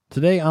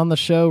Today on the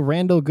show,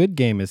 Randall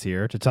Goodgame is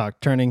here to talk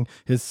turning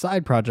his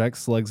side project,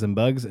 Slugs and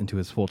Bugs, into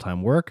his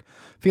full-time work,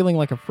 feeling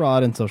like a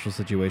fraud in social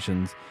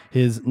situations,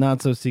 his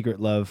not-so-secret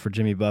love for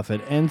Jimmy Buffett,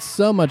 and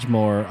so much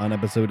more on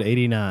episode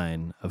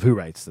 89 of Who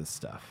Writes This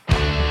Stuff?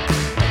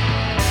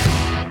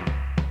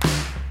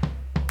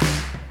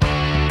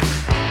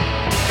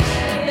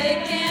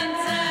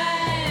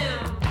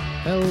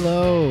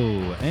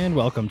 Hello, and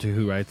welcome to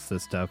Who Writes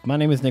This Stuff. My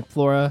name is Nick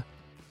Flora,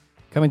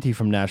 coming to you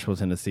from Nashville,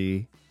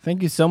 Tennessee.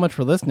 Thank you so much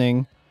for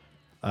listening.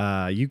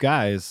 You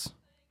guys,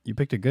 you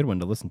picked a good one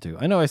to listen to.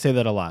 I know I say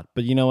that a lot,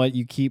 but you know what?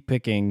 You keep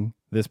picking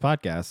this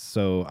podcast,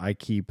 so I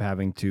keep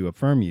having to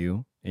affirm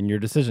you in your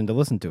decision to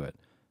listen to it.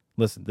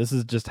 Listen, this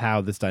is just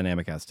how this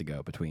dynamic has to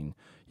go between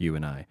you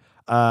and I.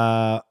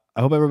 I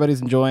hope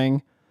everybody's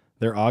enjoying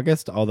their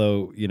August,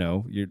 although, you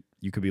know,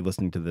 you could be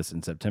listening to this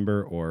in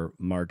September or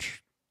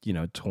March,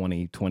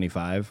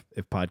 2025,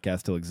 if podcasts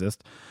still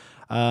exist.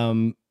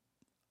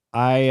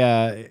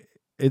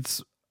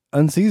 It's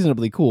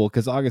unseasonably cool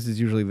because August is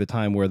usually the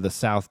time where the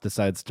South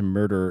decides to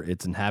murder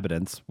its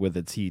inhabitants with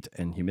its heat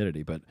and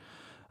humidity. But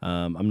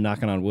I'm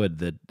knocking on wood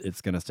that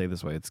it's going to stay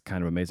this way. It's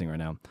kind of amazing right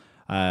now.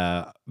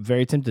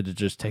 Very tempted to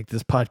just take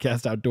this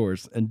podcast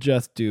outdoors and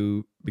just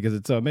do, because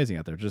it's so amazing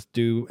out there, just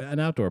do an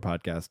outdoor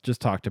podcast.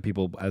 Just talk to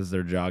people as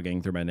they're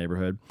jogging through my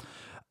neighborhood.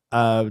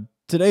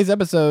 Today's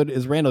episode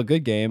is Randall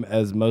Goodgame.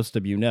 As most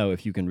of you know,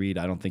 if you can read,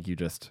 I don't think you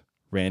just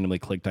randomly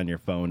clicked on your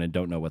phone and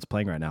don't know what's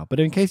playing right now. But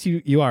in case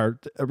you are,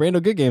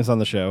 Randall Goodgame's on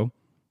the show,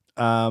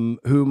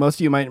 who most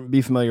of you might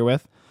be familiar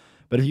with.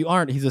 But if you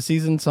aren't, he's a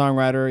seasoned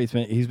songwriter.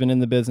 He's been in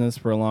the business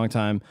for a long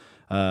time.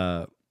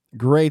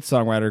 Great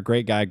songwriter,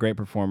 great guy, great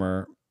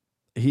performer.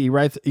 He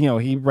writes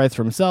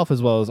for himself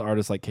as well as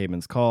artists like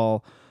Caedmon's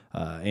Call,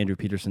 Andrew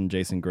Peterson,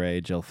 Jason Gray,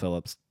 Jill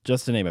Phillips,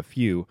 just to name a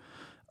few.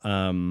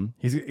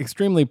 He's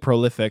extremely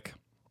prolific.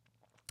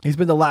 He's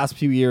been the last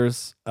few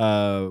years,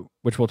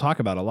 which we'll talk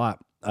about a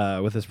lot,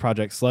 with his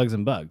project Slugs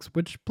and Bugs,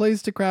 which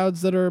plays to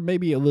crowds that are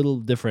maybe a little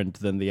different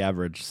than the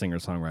average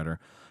singer-songwriter,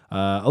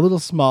 a little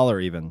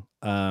smaller even.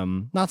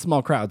 Not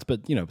small crowds,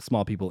 but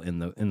small people in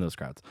those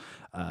crowds.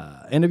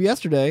 And of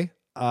yesterday,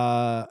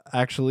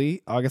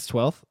 actually August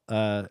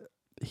 12th,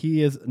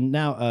 he is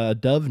now a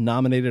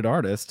Dove-nominated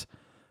artist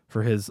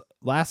for his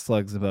last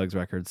Slugs and Bugs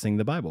record, Sing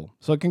the Bible.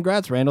 So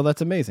congrats, Randall.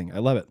 That's amazing. I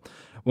love it.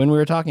 When we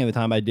were talking at the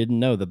time, I didn't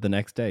know that the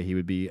next day he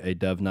would be a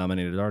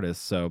Dove-nominated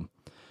artist. So,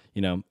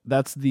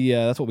 that's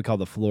what we call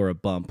the Flora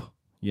bump.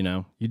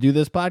 You do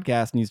this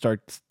podcast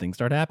and things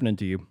start happening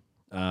to you.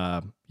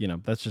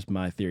 That's just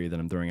my theory that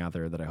I'm throwing out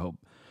there that I hope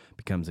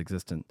becomes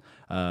existent.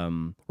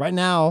 Right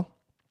now,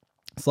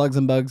 Slugs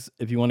and Bugs,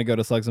 if you want to go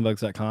to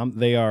slugsandbugs.com,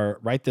 they are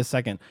right this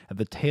second at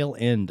the tail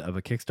end of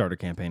a Kickstarter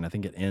campaign. I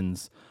think it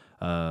ends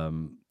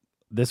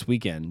this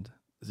weekend.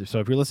 So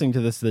if you're listening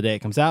to this the day it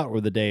comes out or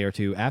the day or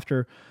two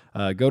after,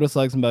 go to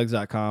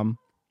slugsandbugs.com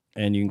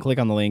and you can click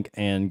on the link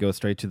and go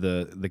straight to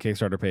the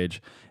Kickstarter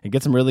page and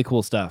get some really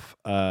cool stuff.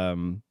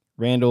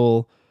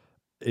 Randall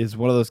is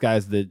one of those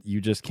guys that you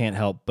just can't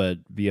help but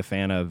be a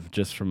fan of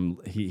just from,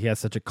 he has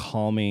such a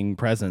calming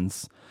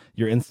presence.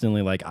 You're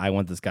instantly like, I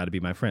want this guy to be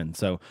my friend.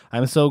 So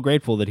I'm so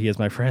grateful that he is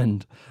my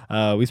friend.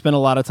 We spent a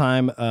lot of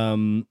time,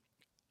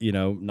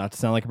 not to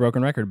sound like a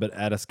broken record, but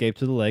at Escape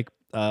to the Lake,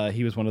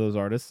 he was one of those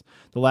artists.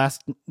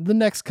 The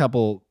next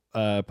couple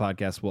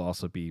podcasts will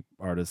also be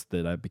artists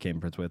that I became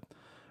friends with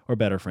or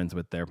better friends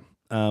with there.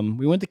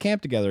 We went to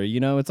camp together.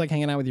 It's like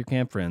hanging out with your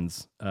camp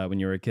friends when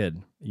you were a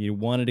kid. You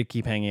wanted to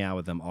keep hanging out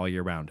with them all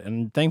year round.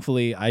 And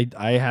thankfully,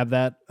 I have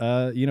that,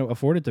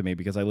 afforded to me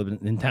because I live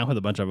in town with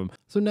a bunch of them.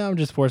 So now I'm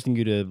just forcing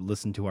you to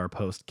listen to our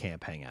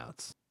post-camp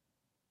hangouts.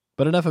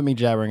 But enough of me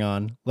jabbering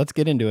on. Let's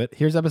get into it.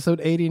 Here's episode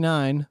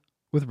 89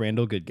 with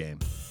Randall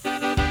Goodgame.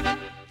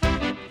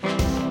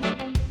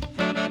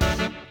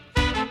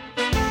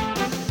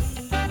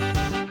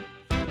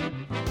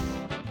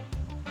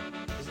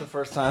 This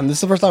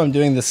is the first time I'm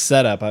doing this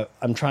setup.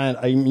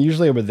 I'm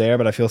usually over there,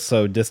 but I feel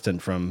so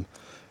distant from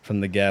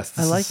the guests.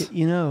 I like it.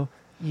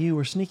 You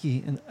were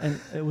sneaky, and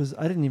it was.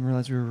 I didn't even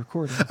realize we were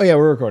recording. Oh yeah,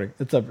 we're recording.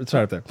 It's up. It's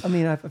right up there. I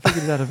mean, I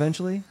figured it out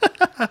eventually.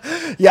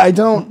 Yeah, I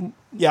don't.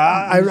 Yeah,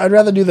 I'd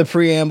rather do the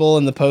preamble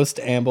and the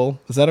post-amble.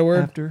 Is that a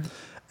word? After.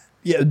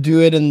 Yeah,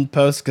 do it in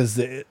post because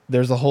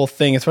there's a whole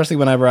thing, especially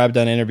whenever I've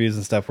done interviews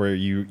and stuff where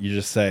you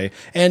just say,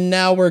 and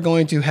now we're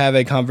going to have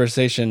a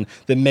conversation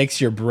that makes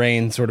your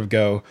brain sort of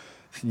go,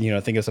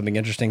 think of something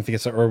interesting,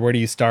 or where do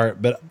you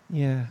start? But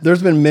yeah,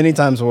 there's been many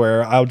times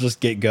where I'll just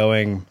get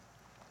going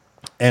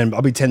and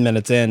I'll be 10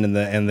 minutes in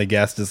and the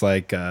guest is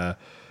like, so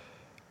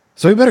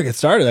we better get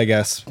started, I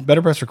guess.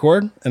 Better press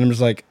record. And I'm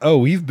just like, oh,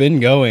 we've been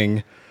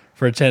going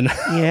for 10.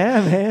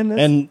 Yeah, man.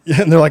 And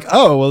they're like,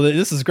 oh, well,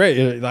 this is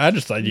great. I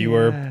just thought you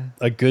were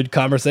a good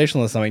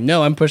conversationalist. I'm like,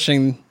 no, I'm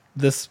pushing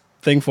this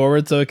thing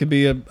forward so it could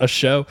be a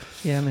show.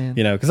 Yeah, man.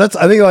 Because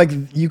I think like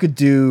you could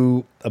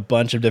do a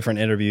bunch of different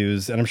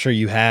interviews, and I'm sure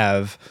you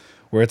have,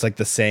 where it's like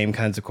the same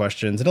kinds of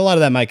questions, and a lot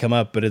of that might come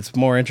up, but it's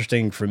more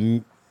interesting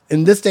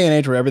in this day and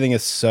age where everything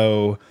is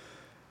so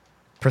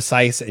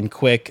precise and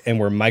quick, and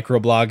we're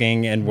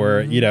microblogging, and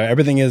we're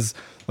everything is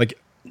like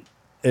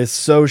is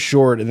so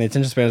short, and the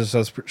attention spans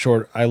are so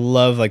short. I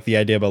love like the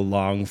idea of a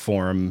long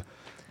form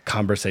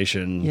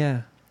conversation.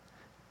 Yeah.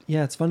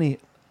 Yeah, it's funny.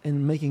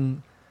 In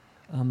making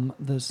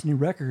this new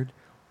record,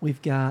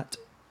 we've got,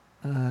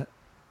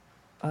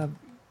 I've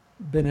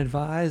been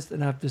advised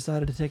and I've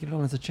decided to take it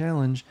on as a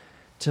challenge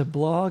to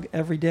blog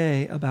every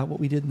day about what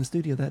we did in the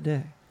studio that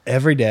day.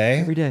 Every day?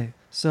 Every day.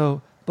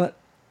 So, but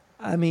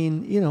I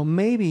mean,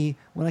 maybe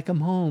when I come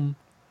home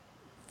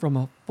from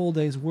a full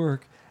day's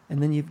work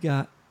and then you've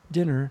got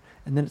dinner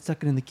and then it's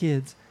sucking in the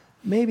kids,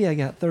 maybe I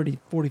got 30,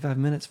 45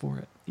 minutes for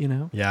it,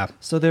 Yeah.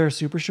 So they're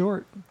super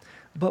short.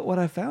 But what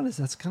I found is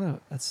that's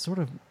sort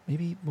of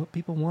maybe what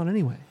people want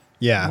anyway.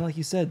 Yeah. Like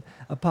you said,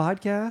 a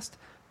podcast,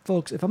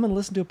 folks, if I'm going to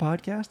listen to a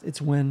podcast,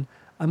 it's when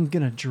I'm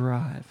going to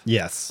drive.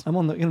 Yes. I'm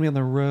going to be on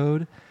the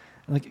road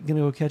and like going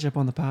to go catch up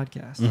on the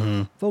podcast.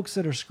 Mm-hmm. Folks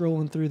that are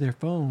scrolling through their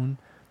phone,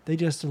 they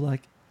just are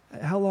like,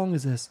 how long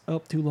is this? Oh,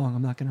 too long.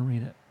 I'm not going to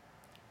read it.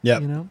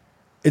 Yeah.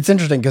 It's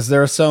interesting because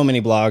there are so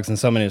many blogs and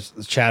so many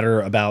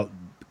chatter about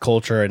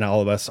culture, and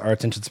all of us, our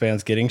attention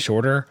spans getting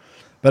shorter.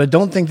 But I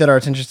don't think that our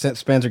attention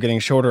spans are getting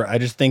shorter. I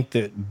just think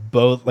that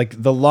both,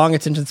 like the long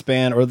attention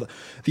span or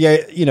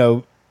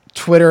the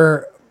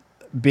Twitter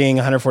being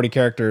 140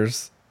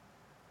 characters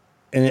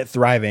and it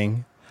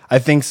thriving, I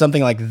think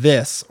something like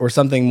this or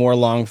something more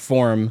long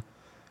form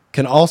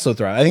can also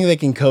thrive. I think they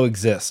can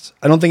coexist.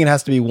 I don't think it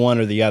has to be one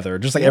or the other.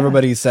 Just like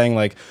everybody's saying,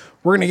 like,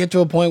 we're going to get to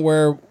a point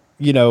where,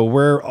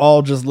 we're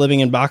all just living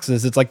in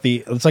boxes. It's like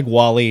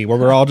WALL-E, where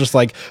we're all just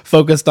like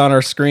focused on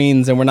our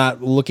screens and we're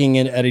not looking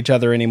at each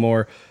other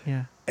anymore.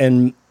 Yeah.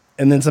 And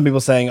then some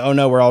people saying, oh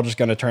no, we're all just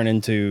going to turn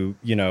into,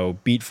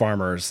 beet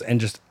farmers and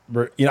just,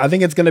 I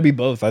think it's going to be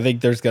both. I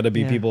think there's going to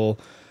be people,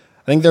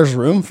 I think there's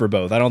room for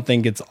both. I don't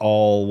think it's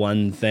all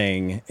one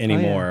thing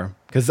anymore.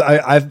 Because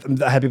I've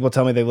had people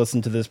tell me they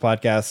listen to this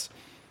podcast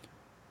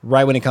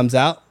right when it comes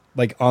out,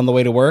 like on the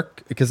way to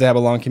work, because they have a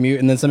long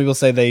commute. And then some people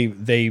say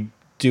they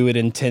do it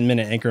in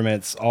 10-minute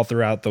increments all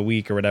throughout the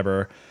week or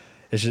whatever.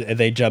 It's just,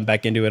 they jump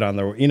back into it on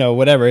the,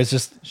 whatever. It's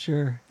just,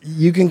 sure,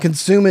 you can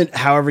consume it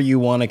however you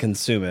want to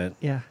consume it.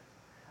 Yeah.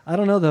 I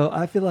don't know though.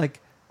 I feel like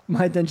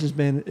my attention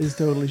span is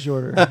totally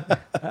shorter.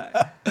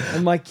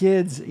 And my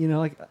kids,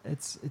 like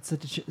it's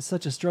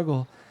such a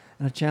struggle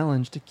and a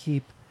challenge to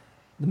keep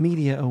the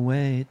media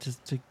away,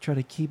 to try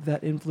to keep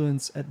that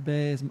influence at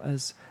bay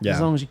as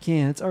long as you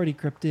can. It's already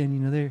crept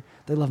in.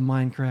 They love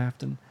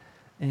Minecraft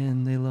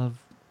and they love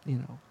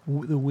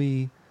the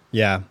Wii.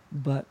 Yeah.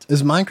 But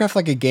is Minecraft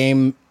like a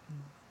game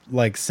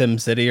like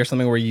SimCity or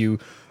something where you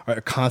are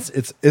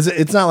constant?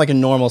 It's not like a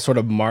normal sort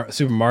of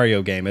Super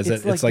Mario game, is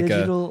it? It's like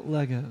digital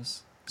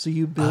Legos. So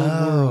you build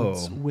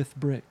worlds with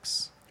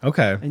bricks.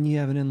 Okay. And you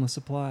have an endless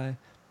supply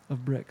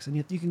of bricks, and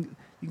you can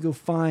go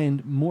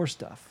find more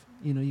stuff.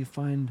 You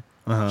find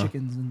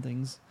chickens and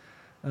things.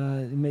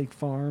 You make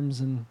farms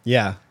and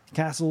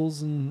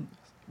castles and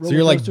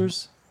roller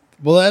coasters.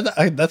 Well,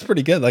 that's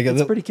pretty good. Like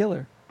it's pretty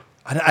killer.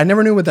 I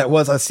never knew what that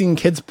was. I've seen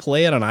kids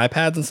play it on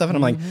iPads and stuff, and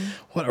I'm like,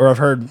 what? Or I've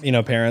heard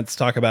parents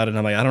talk about it, and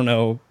I'm like, I don't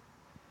know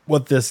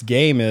what this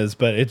game is,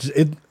 but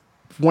it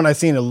when I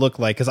seen it look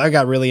like, because I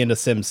got really into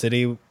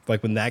SimCity,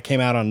 like when that came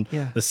out on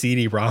the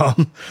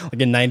CD-ROM, like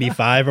in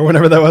 '95 or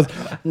whatever that was.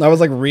 And I was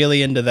like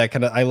really into that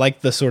kind of. I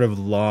like the sort of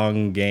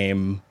long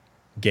games,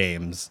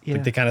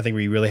 like the kind of thing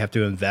where you really have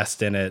to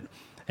invest in it,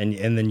 and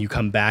then you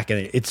come back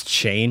and it's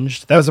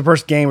changed. That was the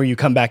first game where you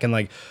come back and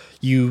like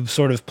you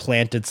sort of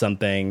planted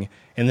something,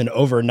 and then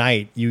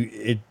overnight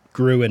it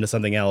grew into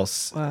something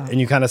else, and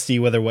you kind of see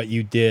whether what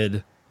you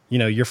did,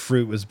 your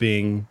fruit was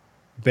being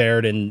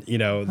bared in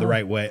the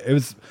right way. It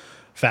was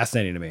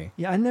fascinating to me.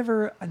 Yeah, I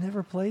never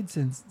played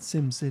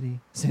SimCity.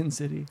 Sin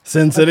City.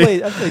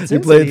 I played SimCity. You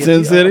played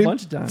SimCity? A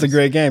bunch of times. It's a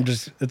great game.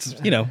 Just it's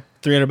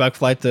 $300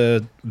 flight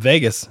to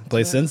Vegas.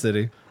 Play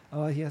SimCity.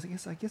 Oh yes,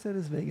 I guess that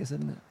is Vegas,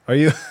 isn't it? Are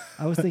you?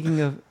 I was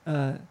thinking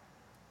of.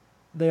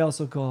 They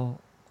also call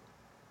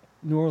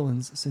New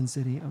Orleans Sin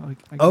City.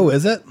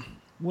 Is it?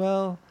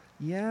 Well,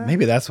 yeah.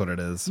 Maybe that's what it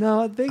is.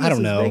 No, Vegas. I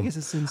don't know. Vegas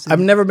is Sin City. I've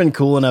never been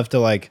cool enough to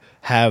like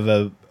have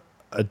a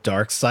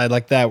dark side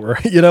like that, where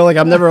like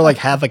I've never like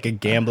had like a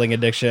gambling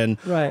addiction,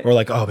 right? Or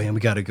like, oh man, we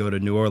got to go to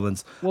New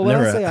Orleans. Well, when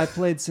I say I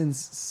played Sin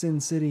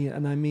City,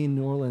 and I mean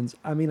New Orleans,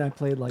 I mean I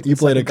played like you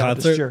played a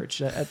concert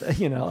church at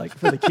like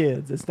for the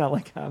kids. It's not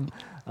like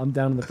I'm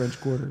down in the French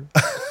Quarter.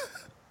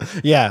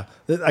 Yeah,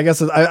 I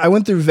guess I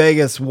went through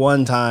Vegas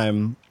one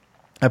time.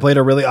 I played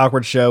a really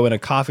awkward show in a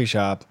coffee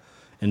shop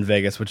in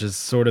Vegas, which is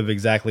sort of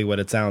exactly what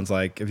it sounds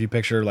like. If you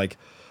picture like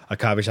a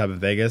coffee shop in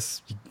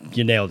Vegas,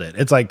 you nailed it.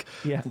 It's like,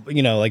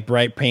 like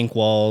bright pink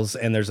walls,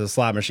 and there's a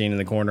slot machine in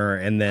the corner,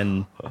 and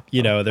then,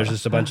 there's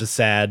just a bunch of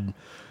sad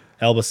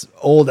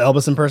old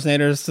Elvis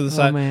impersonators to the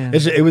side. man.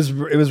 It was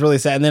really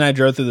sad. And then I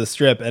drove through the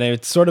strip, and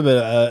it's sort of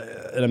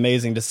an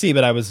amazing to see.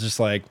 But I was just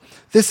like,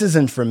 this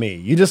isn't for me.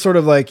 You just sort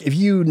of like, if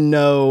you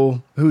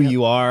know who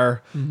you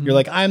are, you're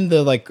like, I'm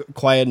the like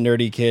quiet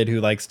nerdy kid who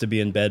likes to be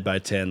in bed by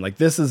 10. Like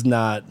this is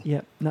not.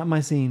 Yep, not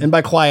my scene. And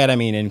by quiet, I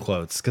mean in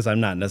quotes, because I'm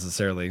not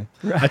necessarily.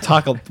 I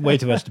talk way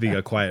too much to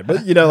be quiet.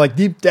 But like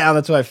deep down,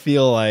 that's what I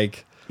feel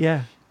like.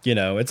 Yeah.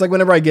 It's like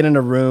whenever I get in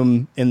a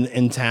room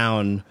in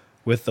town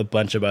with a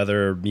bunch of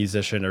other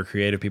musician or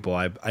creative people,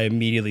 I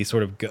immediately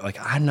sort of go like,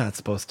 I'm not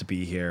supposed to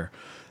be here.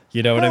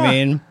 You know what I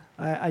mean?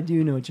 I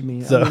do know what you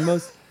mean. So- I mean,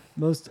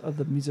 most of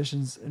the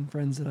musicians and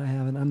friends that I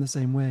have, and I'm the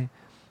same way.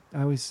 You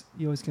always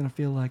kind of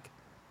feel like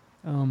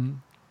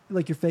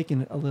you're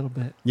faking it a little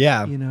bit.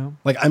 Yeah. You know.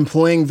 Like I'm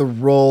playing the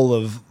role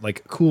of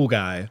like cool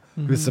guy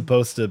who's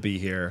supposed to be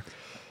here.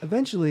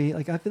 Eventually,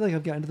 like I feel like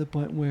I've gotten to the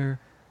point where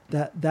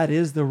that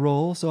is the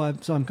role, so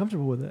I'm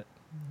comfortable with it.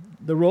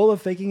 The role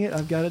of faking it,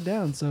 I've got it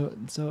down. So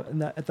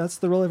and if that's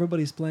the role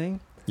everybody's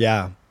playing,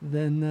 Yeah.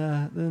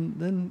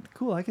 then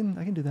cool. I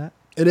can do that.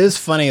 It is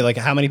funny, like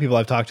how many people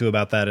I've talked to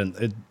about that,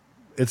 and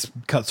it's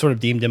sort of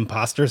deemed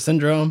imposter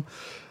syndrome.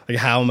 Like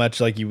how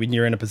much like when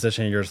you're in a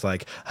position, you're just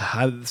like,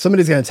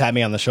 somebody's gonna tap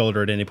me on the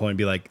shoulder at any point and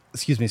be like,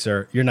 "Excuse me,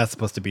 sir, you're not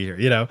supposed to be here."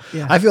 Yeah.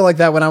 I feel like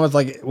that when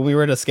we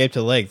were at Escape to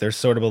the Lake. There's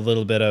sort of a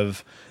little bit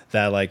of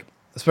that, like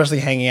especially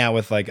hanging out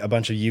with like a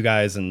bunch of you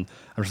guys, and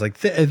I'm just like,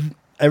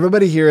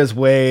 everybody here is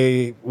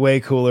way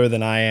cooler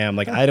than I am.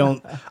 Like they're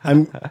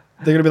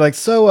gonna be like,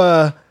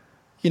 so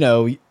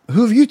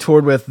who have you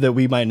toured with that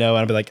we might know? And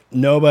I'll be like,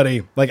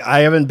 nobody. Like I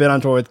haven't been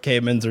on tour with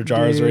Caveman's or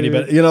Jars or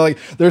anybody. Like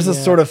there's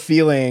this sort of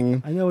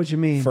feeling. I know what you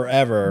mean.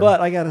 Forever.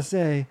 But I gotta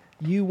say,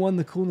 you won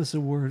the coolness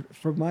award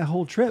for my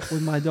whole trip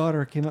when my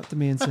daughter came up to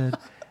me and said,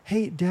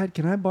 "Hey, Dad,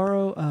 can I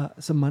borrow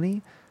some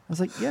money?" I was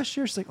like, "Yeah,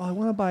 sure." She's like, "Oh, I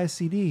want to buy a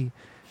CD."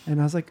 And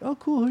I was like, "Oh,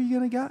 cool. Who are you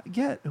gonna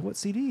get? What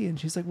CD?" And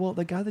she's like, "Well,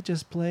 the guy that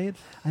just played.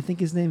 I think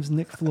his name's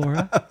Nick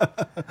Flora."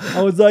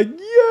 I was like,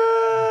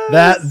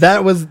 "Yes!"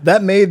 That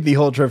made the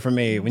whole trip for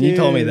me when you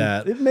told me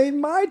that. It made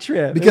my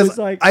trip Because it was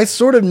like, I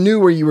sort of knew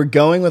where you were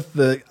going with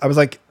I was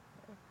like,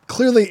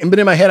 clearly, but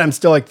in my head, I'm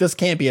still like, this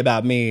can't be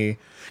about me.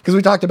 Because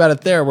we talked about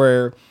it there,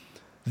 where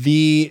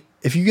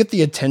if you get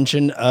the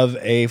attention of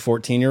a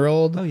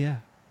 14-year-old, oh yeah,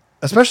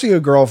 especially a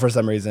girl for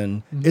some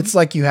reason, it's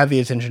like you have the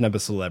attention of a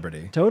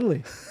celebrity.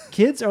 totally.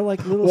 Kids are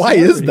like little. Why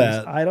is celebrities.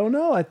 that? I don't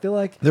know. I feel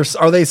like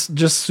Are they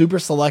just super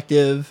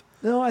selective?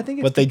 no. I think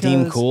it's what they deem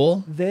because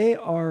cool? They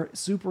are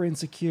super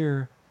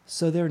insecure,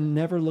 so they're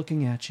never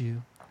looking at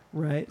you,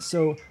 right?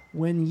 So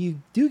when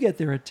you do get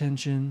their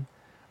attention,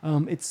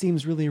 it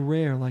seems really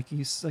rare, like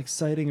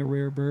sighting a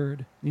rare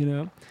bird,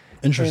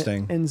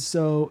 Interesting. And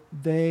so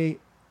they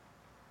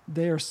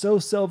are so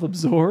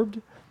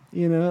self-absorbed,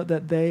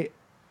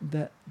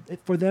 that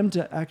for them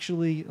to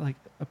actually like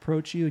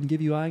approach you and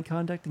give you eye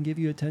contact and give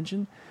you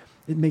attention,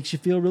 it makes you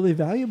feel really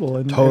valuable.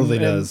 And Totally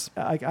and does.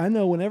 I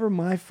know whenever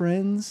my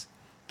friends'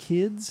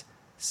 kids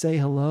say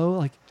hello,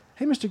 like,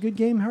 "Hey, Mr. Good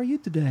Game, how are you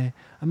today?"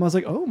 I was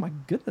like, "Oh my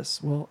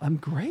goodness, well, I'm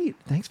great.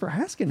 Thanks for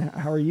asking.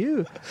 How are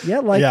you?" Yeah,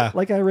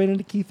 like I ran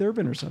into Keith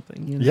Urban or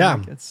something. Yeah,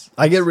 like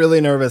I get really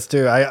nervous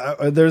too.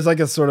 There's like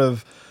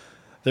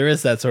there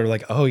is that sort of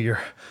like,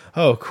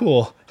 oh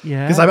cool.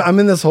 Yeah, because I'm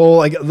in this whole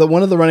like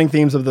one of the running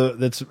themes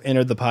that's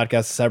entered the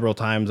podcast several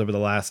times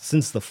over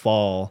since the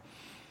fall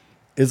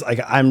is like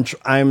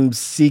I'm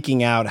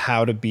seeking out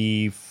how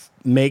to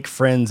make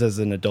friends as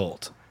an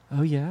adult.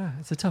 Oh yeah,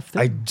 it's a tough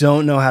thing. I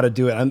don't know how to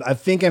do it. I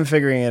think I'm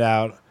figuring it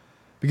out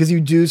because you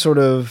do sort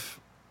of,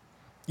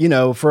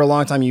 for a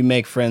long time you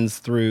make friends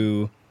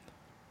through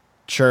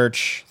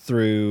church,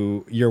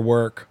 through your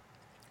work,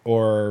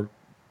 or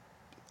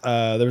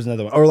there was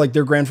another one, or like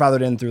they're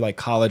grandfathered in through like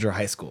college or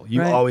high school.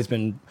 You've Right. always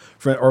been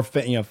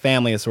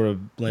family is sort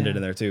of blended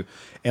in there too.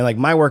 And like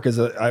my work is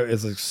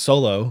a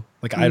solo.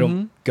 Like I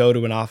don't go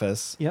to an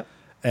office. Yep.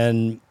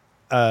 And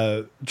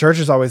church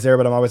is always there,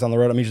 but I'm always on the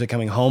road. I'm usually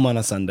coming home on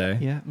a Sunday.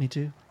 Yeah, me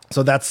too.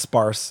 So that's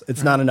sparse.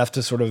 It's not enough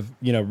to sort of,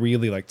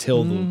 really like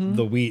till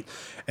the wheat.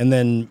 And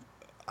then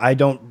I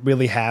don't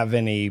really have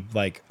any,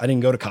 like, I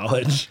didn't go to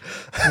college.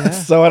 Yeah.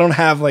 So I don't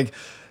have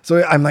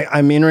so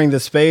I'm entering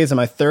this phase in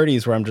my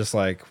 30s where I'm just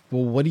like,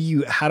 well,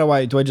 do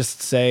I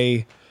just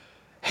say,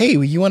 hey,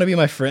 you want to be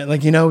my friend?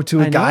 Like,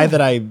 to a guy that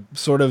I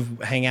sort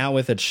of hang out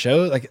with at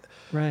shows. Like,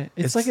 Right.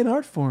 It's like an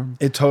art form.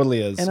 it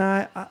totally is. And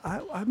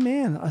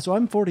so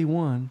I'm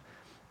 41,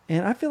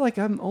 and I feel like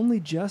I'm only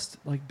just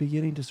like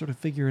beginning to sort of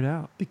figure it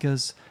out,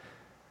 because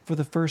for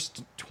the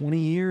first 20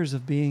 years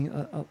of being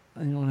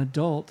an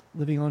adult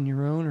living on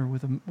your own or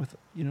with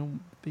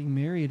being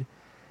married,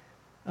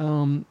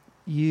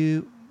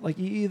 you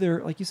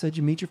either, like you said,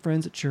 you meet your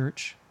friends at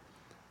church,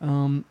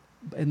 and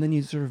then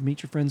you sort of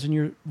meet your friends in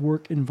your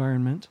work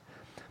environment.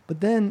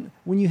 But then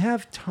when you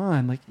have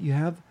time, like you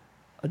have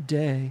a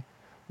day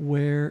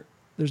where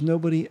there's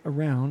nobody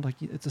around, like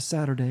it's a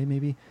Saturday,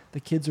 maybe the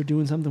kids are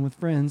doing something with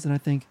friends, and I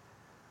think,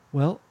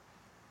 well,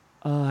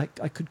 I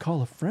could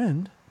call a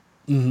friend.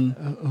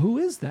 Mm-hmm. Who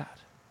is that?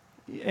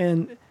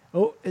 And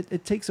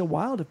it takes a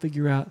while to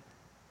figure out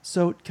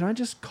so can I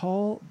just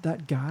call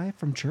that guy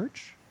from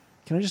church?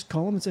 Can I just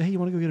call him and say, hey, you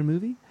want to go get a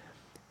movie?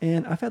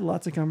 And I've had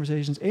lots of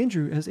conversations.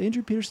 Has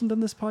Andrew Peterson done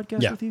this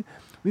podcast with you?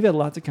 We've had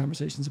lots of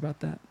conversations about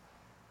that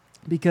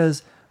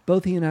because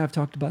both he and I have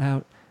talked about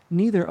how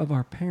neither of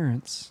our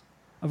parents,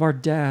 of our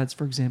dads,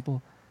 for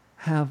example,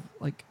 have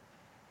like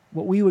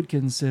what we would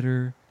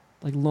consider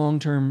like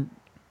lots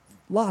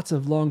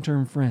of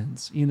long-term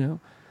friends, you know?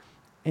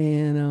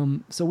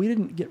 And so we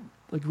didn't get,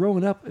 like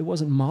growing up, it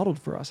wasn't modeled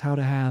for us how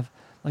to have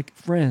like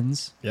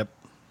friends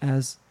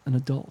as an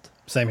adult.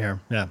 Same here.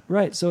 Yeah.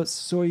 Right. So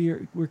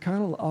we're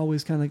kind of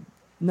always kind of,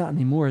 not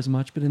anymore as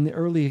much, but in the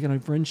early kind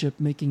of friendship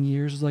making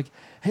years, it's like,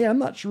 hey, I'm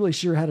not really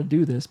sure how to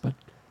do this, but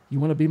you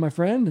want to be my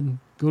friend and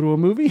go to a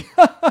movie?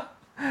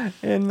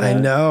 And I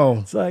know.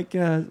 It's like,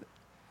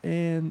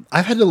 and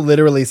I've had to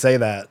literally say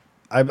that.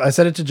 I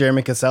said it to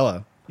Jeremy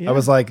Casella. Yeah. I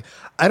was like,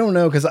 I don't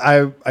know, because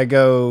I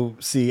go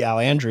see Al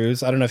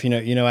Andrews. I don't know if you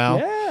know Al.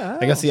 Yeah,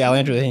 I go see Al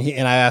Andrews,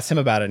 and I asked him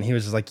about it, and he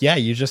was just like, yeah,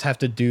 you just have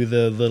to do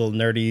the little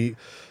nerdy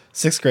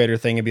sixth grader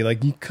thing and be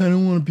like, you kind of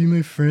want to be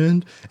my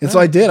friend. And so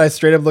I did. I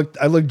straight up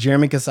looked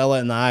Jeremy Casella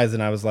in the eyes,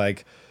 and I was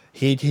like,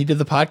 he did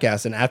the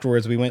podcast, and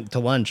afterwards we went to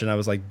lunch, and I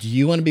was like, do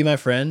you want to be my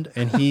friend?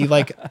 And he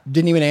like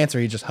didn't even answer.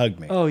 He just hugged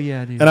me. Oh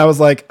yeah, dude. And I was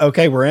like,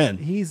 okay, we're in.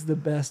 He's the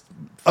best.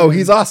 Oh,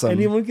 he's awesome.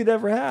 Anyone could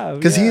ever have.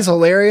 Because he's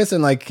hilarious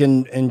and like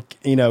can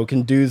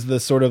do the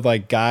sort of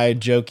like guy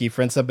jokey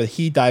friend stuff, but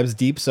he dives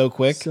deep so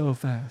quick, so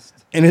fast,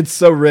 and it's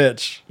so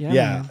rich.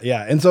 Yeah,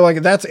 yeah. And so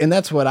like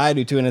that's what I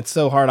do too, and it's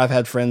so hard. I've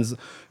had friends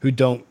who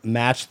don't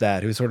match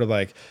that, who sort of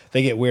like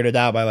they get weirded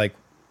out by like,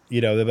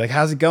 they're like,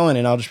 how's it going?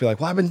 And I'll just be like,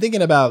 well, I've been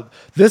thinking about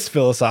this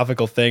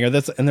philosophical thing or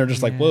this. And they're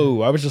just like,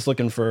 whoa, I was just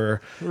looking for,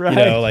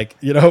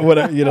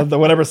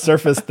 whatever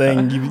surface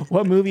thing.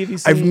 What movie have you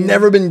seen? I've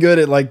never been good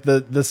at like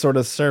the sort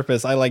of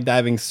surface. I like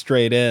diving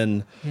straight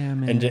in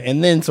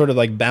and then sort of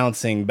like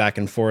bouncing back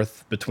and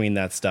forth between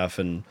that stuff.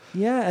 And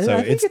and so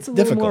I think it's a difficult.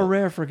 little more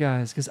rare for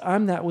guys because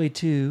I'm that way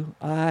too.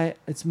 I'm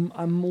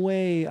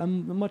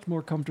much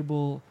more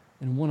comfortable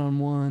in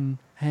one-on-one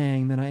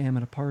hang than I am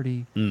at a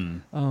party.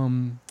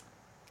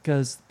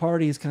 Because the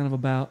party is kind of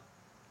about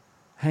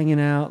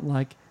hanging out,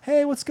 like,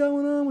 hey, what's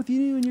going on with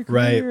you and your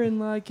career? Right. And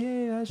like,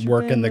 hey, how's your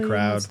working family the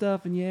crowd and that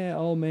stuff? And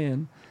oh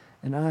man,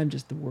 and I'm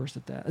just the worst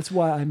at that. That's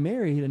why I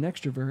married an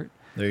extrovert.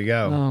 There you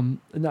go. I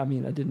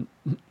mean, I didn't.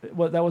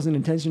 Well, that wasn't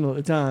intentional at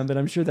the time, but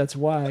I'm sure that's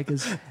why.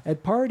 Because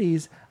at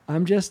parties,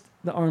 I'm just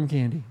the arm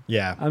candy.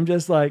 Yeah. I'm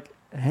just like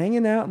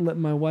hanging out and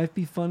letting my wife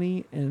be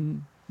funny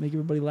and make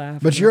everybody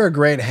laugh. But you're a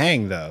great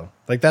hang though.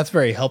 Like that's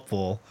very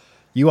helpful.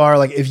 You are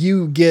like, if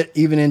you get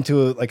even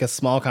into a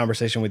small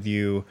conversation with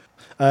you,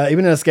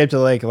 even in Escape to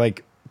the Lake,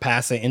 like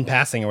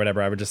passing or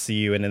whatever, I would just see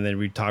you and then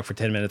we'd talk for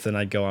 10 minutes and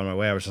I'd go on my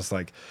way. I was just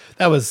like,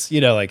 that was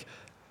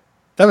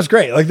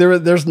great. Like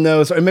there's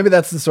no, so maybe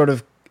that's the sort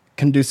of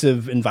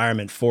conducive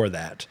environment for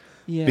that.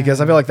 Yeah. Because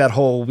I feel like that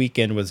whole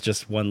weekend was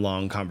just one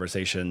long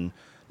conversation.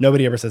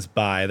 Nobody ever says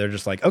bye. They're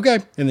just like, okay.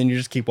 And then you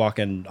just keep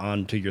walking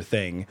on to your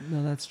thing.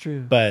 No, that's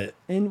true. But,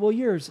 and well,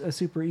 you're a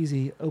super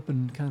easy,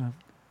 open kind of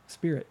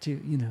spirit too,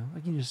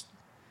 like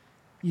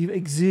you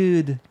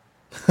exude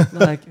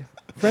like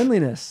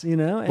friendliness, and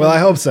well, I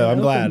hope so. I'm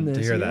glad to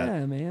hear that.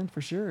 Yeah, man, for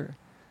sure.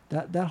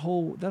 That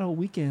whole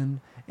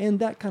weekend and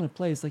that kind of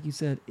place, like you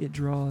said, it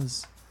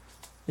draws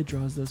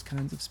those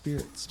kinds of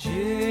spirits.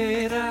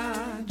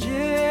 Jada,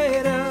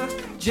 Jada,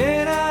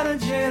 Jada, Jada,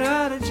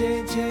 Jada,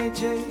 Jada,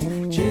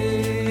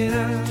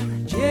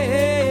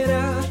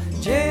 Jada,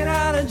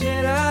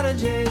 Jada,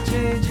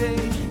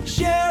 Jada,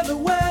 share the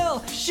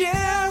well,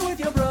 share with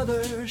your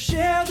brother,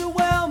 share the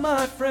well,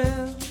 my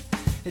friend.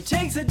 It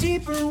takes a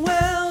deeper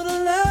well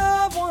to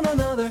love one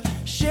another.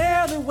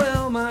 Share the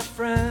well, my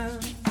friend.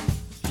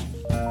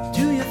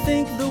 Do you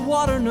think the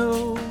water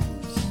knows,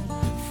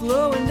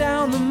 flowing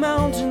down the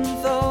mountain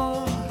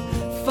thaw,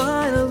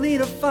 finally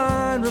to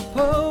find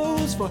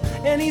repose for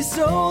any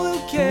soul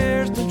who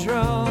cares to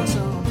draw?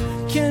 Some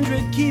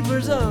kindred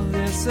keepers of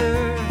this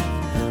earth,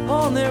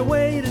 on their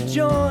way to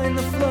join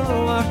the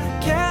flow, are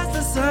cast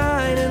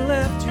aside and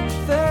left to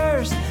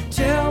thirst.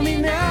 Tell me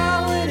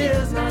now it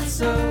is not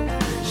so.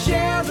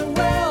 Share the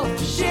well,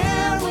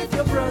 share with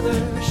your brother,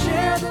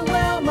 share the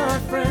well, my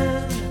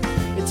friend.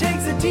 It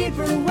takes a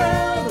deeper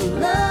well to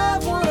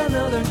love one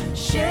another.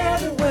 Share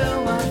the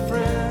well, my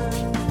friend.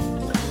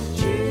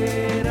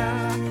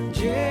 Jada,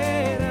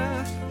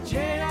 Jada,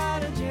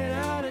 Jada,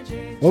 Jada,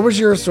 Jada. What was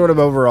your sort of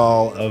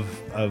overall of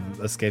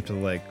Escape to the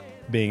Lake,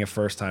 being a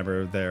first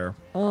timer there?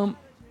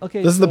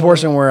 Okay. This is the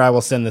portion where I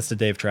will send this to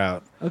Dave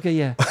Trout. Okay,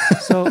 yeah.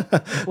 So,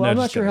 well, I'm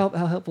not just sure how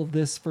helpful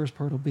this first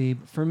part will be,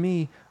 but for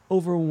me,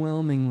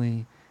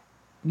 overwhelmingly,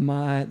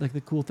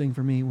 the cool thing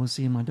for me was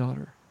seeing my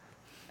daughter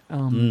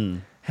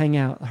hang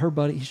out.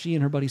 She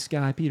and her buddy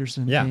Sky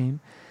Peterson came,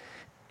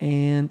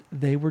 and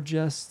they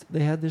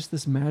had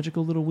this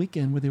magical little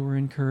weekend where they were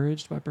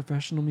encouraged by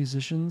professional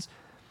musicians.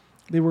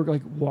 They were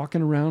like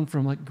walking around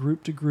from like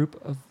group to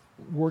group of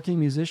working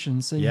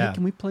musicians saying, hey,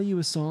 can we play you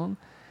a song?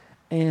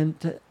 And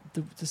to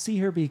see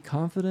her be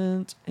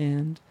confident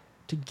and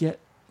to get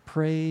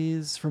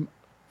praise from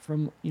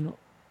from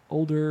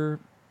older,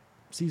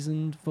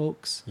 seasoned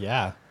folks.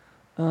 Yeah.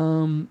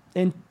 And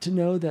to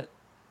know that,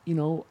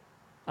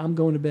 I'm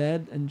going to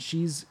bed and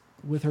she's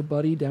with her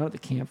buddy down at the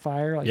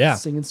campfire, like Yeah.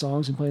 singing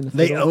songs and playing the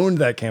They fiddle. owned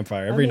that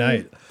campfire every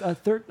night. A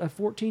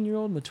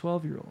 14-year-old and a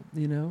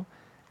 12-year-old,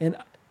 and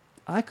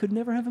I could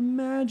never have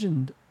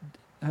imagined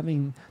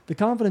having the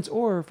confidence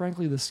or,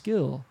 frankly, the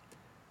skill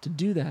to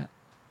do that.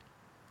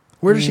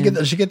 Where did she get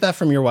that? Did she get that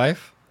from your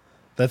wife?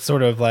 That's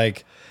sort of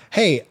like,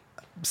 hey,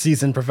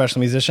 seasoned professional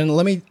musician,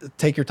 let me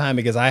take your time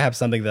because I have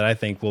something that I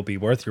think will be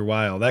worth your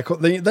while.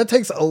 That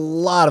takes a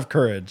lot of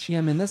courage.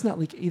 Yeah, man, that's not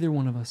like either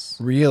one of us.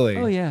 Really?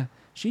 Oh, yeah.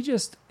 She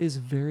just is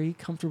very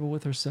comfortable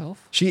with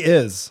herself. She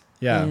is.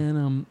 Yeah.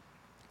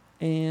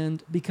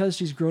 And because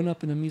she's grown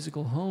up in a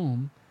musical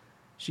home,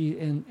 she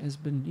has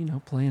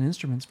been, playing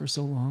instruments for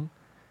so long,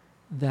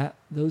 that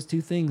those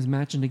two things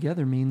matching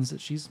together means that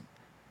she's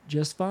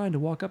just fine to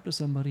walk up to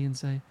somebody and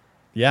say,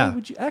 yeah. hey,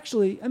 would you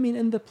actually,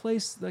 and the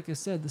place, like I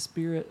said, the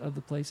spirit of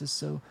the place is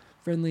so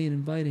friendly and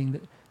inviting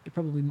that it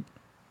probably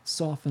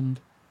softened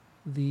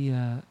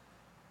the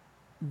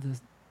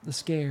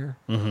scare,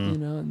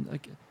 and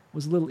like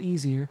was a little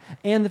easier.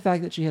 And the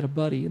fact that she had a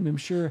buddy. I'm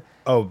sure.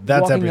 Oh,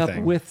 that's walking everything.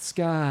 up with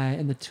Sky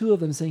and the two of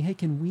them saying, "Hey,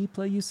 can we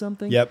play you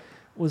something?" Yep.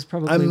 Was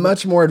probably. I'm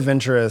much more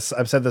adventurous.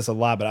 I've said this a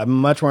lot, but I'm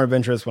much more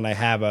adventurous when I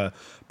have a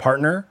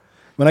partner.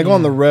 When I go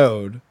on the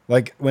road,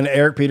 like when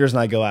Eric Peters and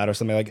I go out or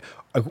something, like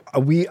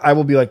I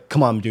will be like,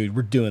 "Come on, dude,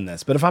 we're doing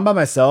this." But if I'm by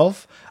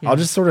myself, I'll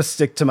just sort of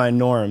stick to my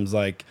norms,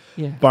 like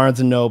Barnes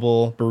and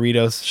Noble,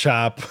 burrito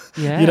shop,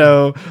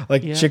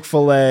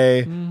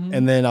 Chick-fil-A,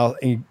 and then I'll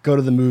go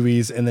to the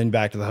movies and then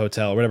back to the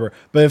hotel or whatever.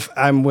 But if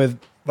I'm with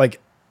like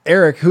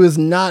Eric, who is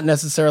not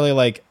necessarily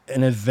like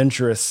an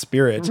adventurous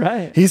spirit,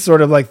 right? He's sort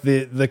of like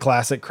the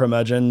classic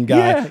curmudgeon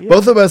guy. Yeah.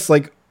 Both of us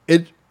like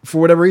it. For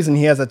whatever reason,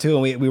 he has that too,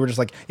 and we were just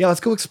like, yeah, let's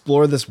go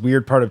explore this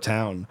weird part of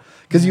town.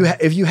 Because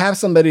if you have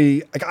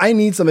somebody, like I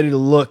need somebody to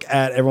look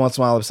at every once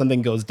in a while if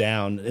something goes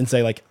down and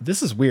say like,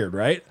 this is weird,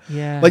 right?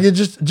 Yeah. Like it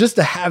just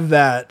to have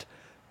that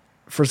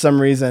for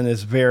some reason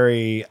is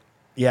very,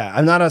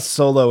 I'm not a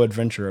solo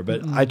adventurer,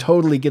 but I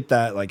totally get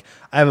that. Like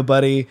I have a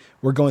buddy,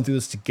 we're going through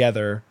this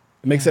together.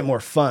 It makes it more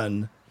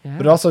fun,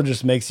 but it also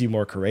just makes you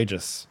more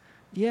courageous.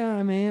 Yeah,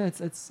 I mean,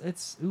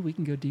 it's we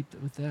can go deep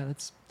with that.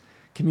 It's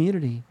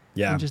community.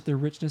 Yeah. And just the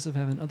richness of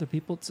having other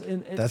people.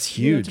 That's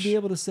huge. To be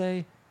able to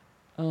say,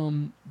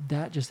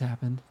 that just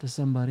happened to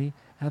somebody,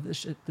 have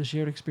the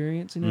shared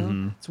experience,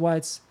 That's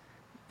why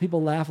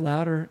people laugh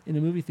louder in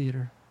a movie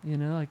theater,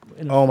 like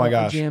in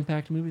a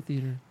jam-packed movie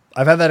theater.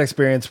 I've had that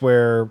experience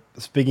where,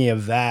 speaking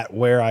of that,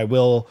 where I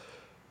will,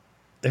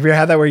 if you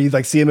had that where you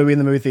like see a movie in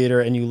the movie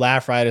theater and you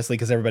laugh riotously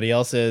because everybody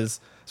else is,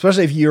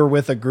 especially if you're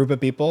with a group of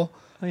people,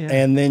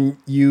 and then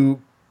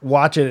you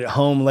watch it at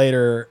home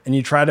later and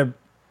you try to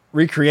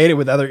recreate it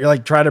with you're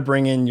like try to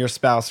bring in your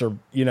spouse or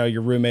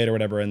your roommate or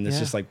whatever, and it's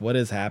just like, what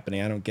is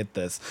happening? I don't get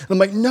this. And I'm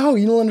like, no,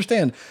 you don't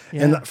understand.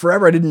 And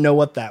forever I didn't know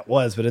what that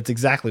was, but it's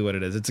exactly what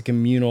it is. It's a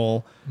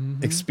communal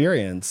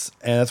experience,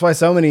 and that's why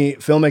so many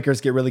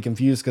filmmakers get really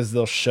confused because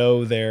they'll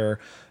show their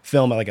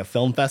film at like a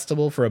film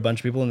festival for a bunch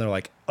of people and they're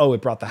like, oh,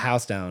 it brought the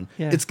house down.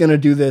 It's gonna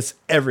do this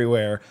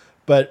everywhere,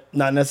 but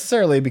not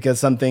necessarily, because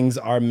some things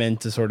are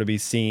meant to sort of be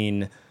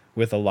seen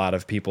with a lot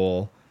of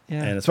people.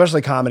 Yeah. And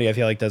especially comedy, I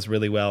feel like does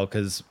really well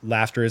because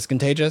laughter is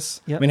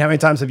contagious. Yep. I mean, how many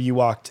times have you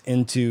walked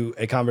into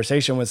a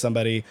conversation with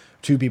somebody,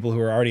 two people who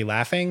are already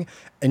laughing,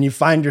 and you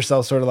find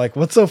yourself sort of like,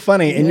 what's so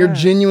funny? And you're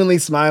genuinely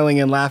smiling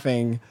and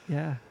laughing.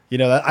 Yeah.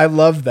 I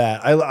love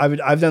that.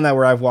 I've done that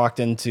where I've walked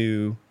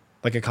into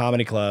like a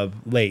comedy club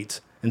late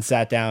and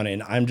sat down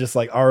and I'm just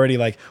like already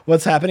like,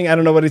 what's happening? I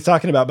don't know what he's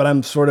talking about, but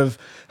I'm sort of,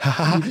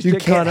 you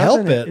can't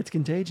help it. It's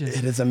contagious.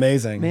 It is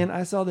amazing. Man,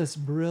 I saw this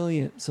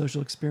brilliant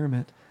social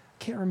experiment.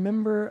 Can't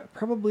remember,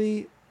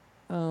 probably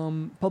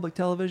public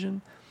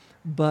television,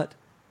 but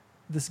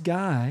this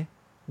guy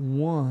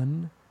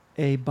won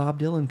a Bob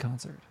Dylan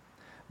concert.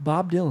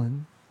 Bob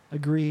Dylan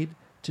agreed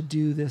to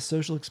do this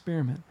social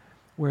experiment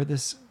where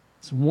this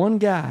one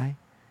guy,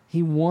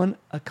 he won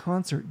a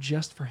concert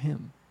just for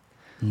him.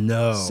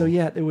 No. So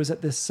it was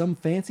at some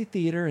fancy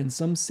theater in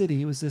some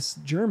city. It was this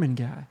German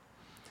guy,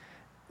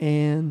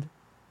 and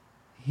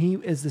he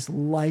is this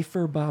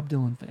lifer Bob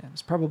Dylan fan.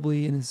 He's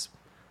probably in his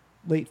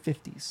late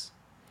 50s,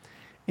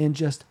 and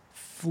just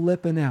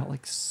flipping out,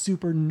 like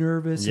super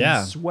nervous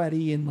and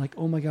sweaty, and like,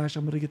 oh my gosh,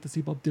 I'm gonna get to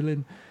see Bob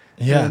Dylan.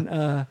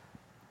 Yeah.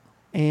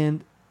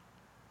 And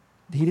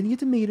he didn't get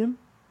to meet him.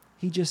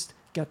 He just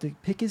got to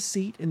pick his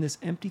seat in this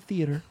empty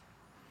theater,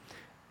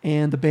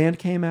 and the band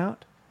came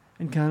out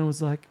and kind of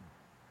was like,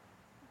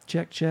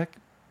 check,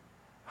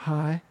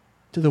 hi,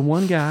 to the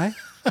one guy,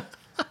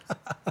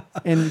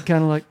 and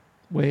kind of like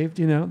waved,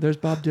 there's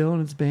Bob Dylan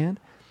and his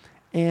band,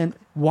 and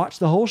watched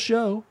the whole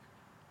show,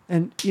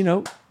 and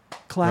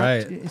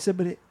clapped. Right. He said,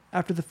 but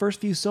after the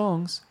first few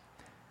songs,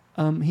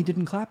 he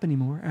didn't clap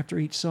anymore after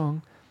each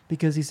song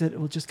because he said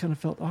it just kind of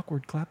felt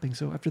awkward clapping.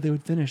 So after they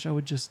would finish, I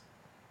would just,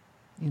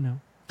 it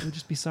would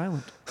just be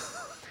silent.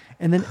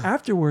 And then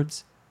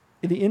afterwards,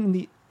 in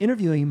the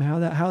interviewing him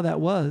how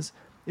that was,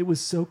 it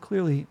was so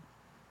clearly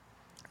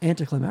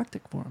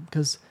anticlimactic for him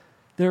because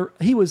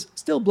he was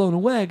still blown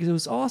away because it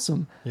was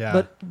awesome. Yeah.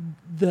 But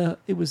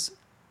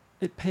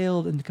it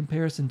paled in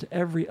comparison to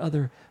every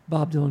other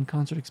Bob Dylan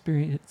concert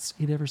experience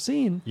he'd ever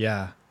seen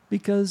Yeah.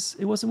 because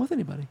it wasn't with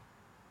anybody.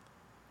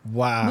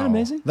 Wow. Isn't that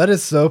amazing? That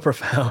is so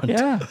profound.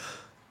 Yeah.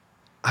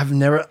 I've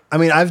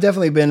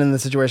definitely been in the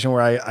situation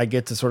where I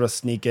get to sort of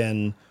sneak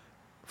in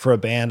for a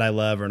band I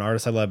love or an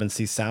artist I love and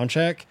see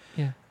soundcheck.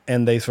 Yeah.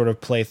 And they sort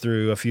of play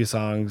through a few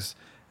songs.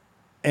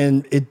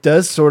 And it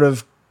does sort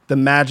of, the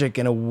magic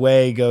in a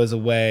way goes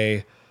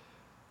away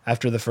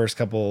after the first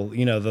couple,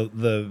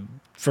 the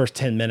first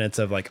 10 minutes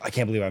of like, I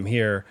can't believe I'm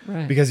here.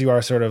 Right. Because you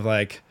are sort of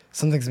like,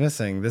 something's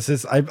missing.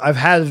 I've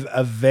had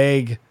a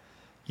vague,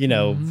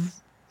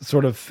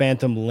 sort of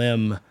phantom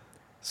limb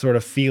sort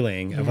of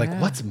feeling of like,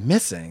 what's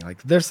missing?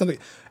 Like there's something.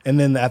 And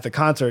then at the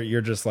concert,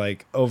 you're just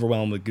like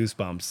overwhelmed with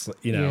goosebumps,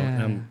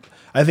 And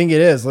I think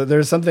it is.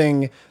 There's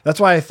something, that's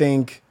why I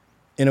think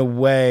in a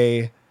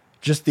way,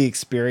 just the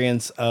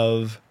experience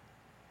of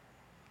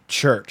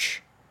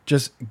church,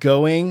 just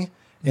going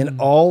and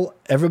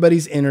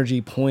everybody's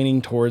energy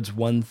pointing towards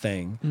one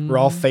thing. We're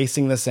all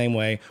facing the same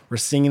way. We're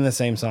singing the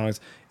same songs.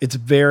 It's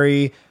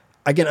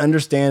I can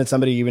understand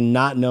somebody even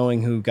not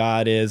knowing who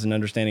God is and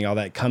understanding all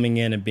that coming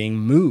in and being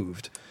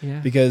moved. Yeah.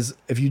 Because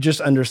if you just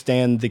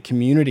understand the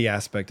community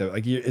aspect of it,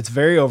 like it's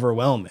very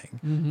overwhelming,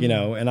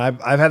 and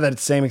I've had that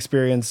same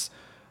experience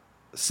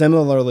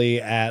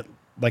similarly at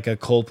like a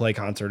Coldplay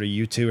concert or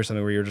U2 or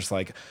something where you're just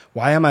like,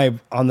 why am I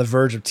on the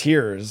verge of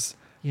tears?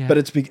 Yeah. But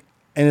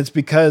it's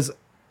because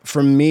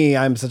for me,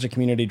 I'm such a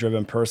community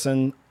driven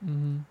person.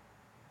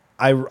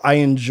 I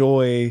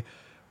enjoy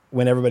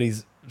when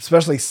everybody's,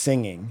 especially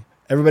singing,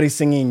 everybody's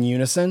singing in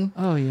unison.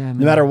 Oh yeah, man.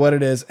 No matter what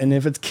it is. And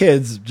if it's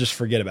kids, just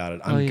forget about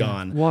it. I'm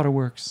gone.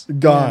 Waterworks.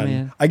 Gone. Yeah,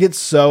 man. I get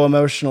so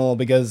emotional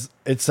because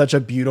it's such a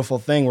beautiful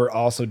thing. We're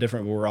all so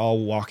different, but we're all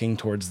walking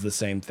towards the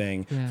same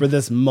thing. Yeah. For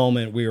this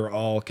moment, we are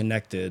all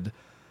connected.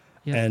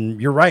 Yep.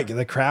 And you're right.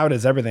 The crowd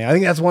is everything. I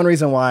think that's one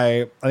reason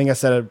why, I think I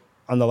said it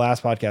on the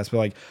last podcast, but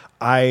like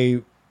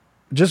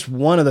just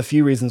one of the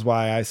few reasons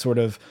why I sort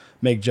of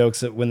make jokes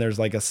that when there's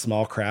like a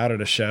small crowd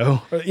at a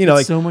show, It's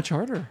like so much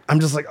harder. I'm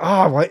just like,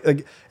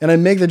 and I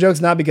make the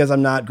jokes not because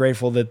I'm not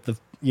grateful that the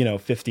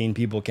 15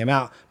 people came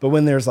out, but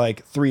when there's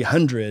like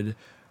 300,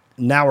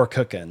 now we're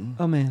cooking.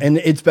 Oh man. And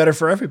it's better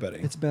for everybody.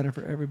 It's better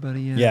for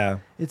everybody. Yeah. Yeah.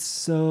 It's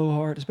so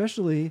hard,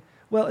 especially,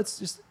 well, it's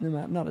just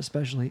not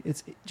especially,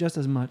 it's just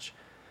as much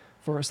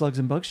for our Slugs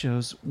and Bugs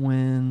shows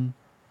when,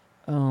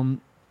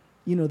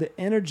 the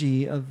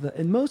energy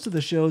and most of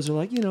the shows are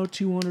like,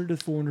 200 to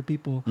 400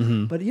 people.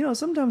 Mm-hmm. But,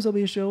 sometimes there'll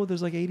be a show where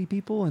there's like 80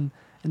 people and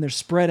they're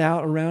spread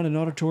out around an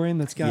auditorium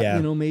that's got,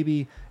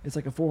 maybe it's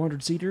like a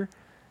 400 seater.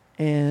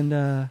 And,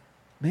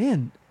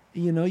 man,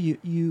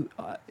 you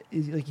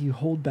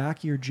hold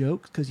back your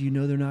jokes because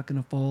they're not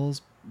going to fall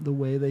the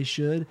way they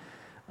should.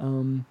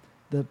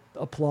 The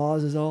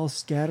applause is all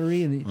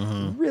scattery and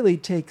it really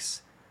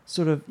takes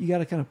you got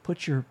to kind of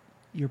put your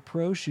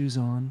pro shoes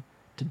on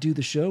to do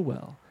the show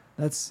well.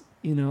 That's,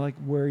 like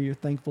where you're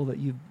thankful that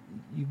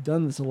you've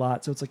done this a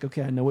lot. So it's like,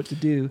 okay, I know what to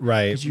do.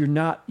 Right. Because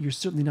you're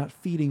certainly not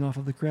feeding off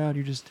of the crowd.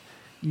 You're just,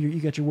 you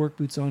got your work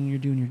boots on and you're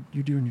doing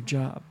your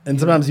job. And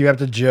sometimes you have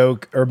to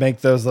joke or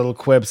make those little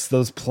quips,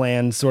 those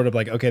planned sort of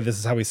like, okay, this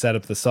is how we set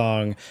up the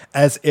song,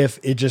 as if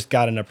it just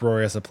got an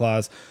uproarious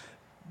applause,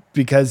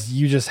 because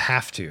you just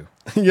have to.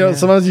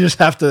 Sometimes you just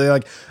have to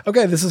like,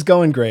 okay, this is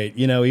going great.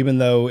 Even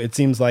though it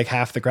seems like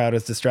half the crowd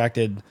is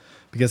distracted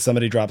because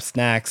somebody dropped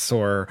snacks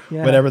or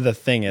whatever the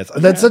thing is.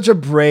 That's such a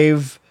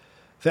brave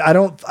thing.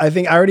 I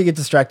think I already get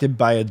distracted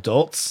by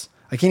adults.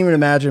 I can't even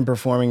imagine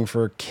performing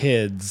for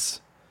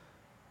kids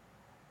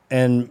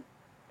and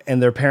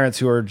their parents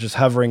who are just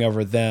hovering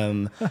over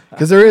them,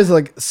 because there is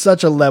like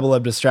such a level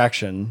of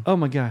distraction. Oh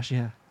my gosh.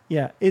 Yeah.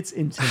 Yeah. It's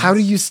intense. How do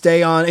you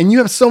stay on? And you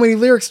have so many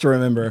lyrics to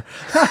remember.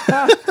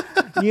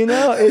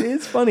 It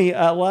is funny.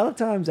 A lot of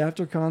times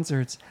after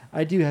concerts,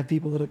 I do have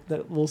people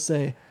that will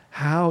say,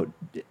 how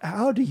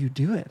do you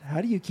do it? How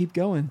do you keep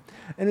going?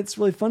 And it's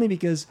really funny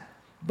because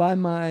by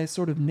my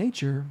sort of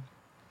nature,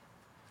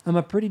 I'm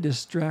a pretty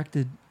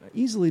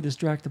easily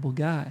distractible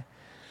guy.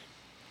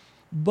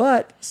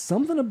 But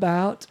something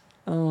about,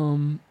 I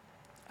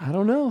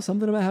don't know,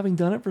 something about having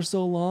done it for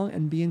so long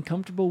and being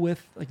comfortable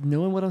with like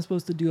knowing what I'm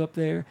supposed to do up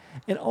there.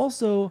 And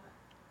also,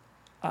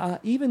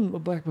 even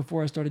back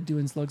before I started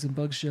doing Slugs and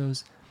Bugs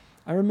shows,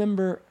 I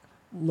remember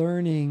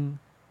learning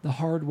the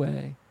hard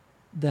way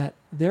that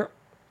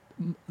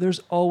there's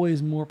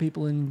always more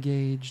people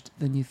engaged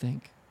than you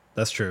think.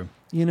 That's true.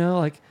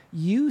 Like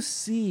you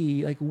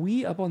see, like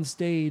we up on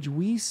stage,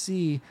 we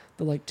see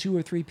the like 2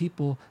 or 3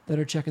 people that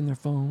are checking their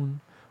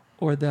phone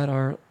or that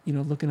are,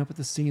 looking up at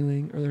the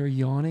ceiling or they're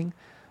yawning.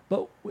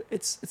 But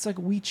it's like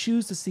we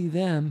choose to see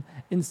them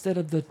instead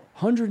of the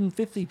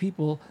 150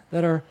 people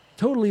that are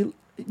totally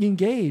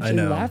engaged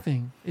and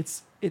laughing.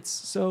 It's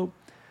so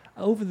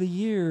over the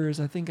years,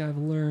 I think I've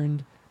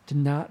learned to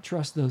not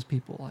trust those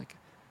people. Like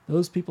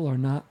those people they're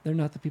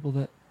not the people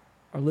that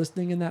are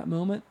listening in that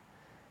moment,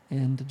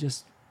 and to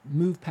just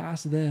move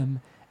past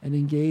them and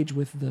engage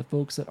with the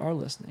folks that are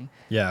listening.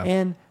 Yeah.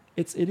 And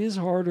it is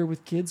harder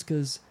with kids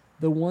because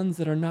the ones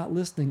that are not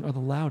listening are the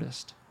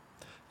loudest.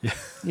 Yeah.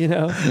 You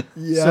know?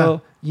 Yeah.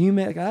 So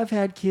like I've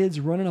had kids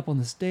running up on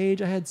the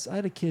stage. I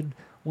had a kid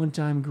one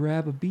time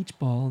grab a beach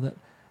ball that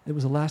it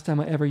was the last time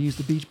I ever used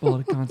a beach ball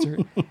at a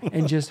concert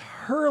and just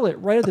hurl it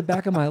right at the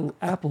back of my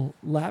Apple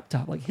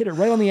laptop, like hit it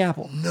right on the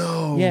Apple.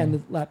 No. Yeah, and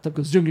the laptop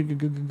goes, zung, gung,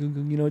 gung, gung, gung,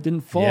 gung, you know, it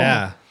didn't fall.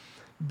 Yeah.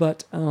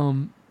 But,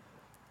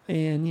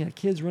 and yeah,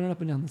 kids running up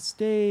and down the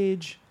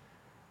stage,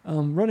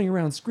 running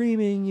around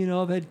screaming, you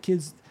know, I've had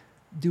kids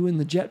doing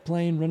the jet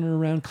plane, running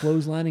around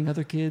clotheslining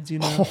other kids, you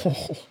know.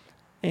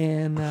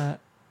 And,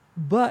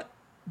 but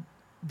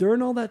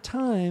during all that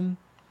time,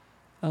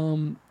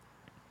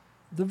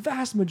 the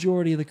vast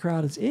majority of the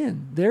crowd is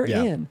in. They're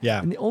in.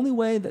 Yeah. And the only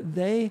way that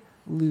they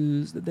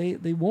lose, that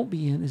they won't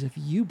be in, is if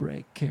you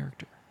break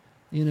character,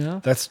 you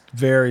know? That's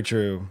very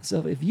true.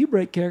 So if you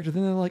break character,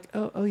 then they're like,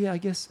 oh yeah, I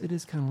guess it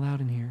is kind of loud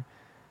in here.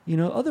 You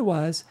know,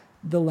 otherwise,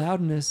 the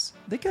loudness,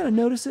 they kind of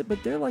notice it,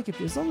 but they're like,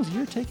 as long as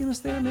you're taking us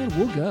there, man,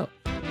 we'll go.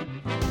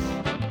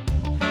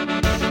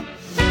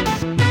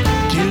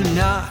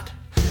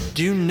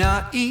 Do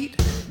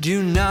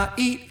not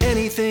eat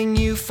anything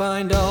you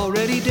find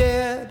already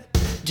dead.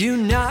 Do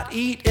not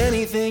eat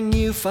anything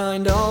you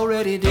find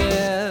already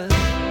dead.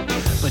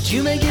 But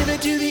you may give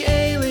it to the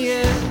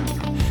alien.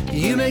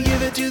 You may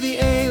give it to the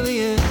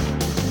alien.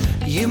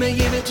 You may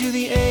give it to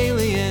the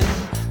alien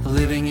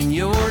living in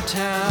your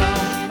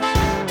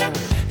town.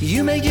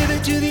 You may give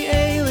it to the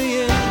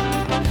alien.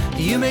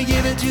 You may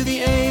give it to the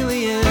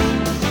alien.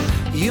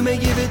 You may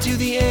give it to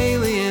the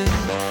alien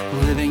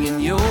living in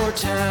your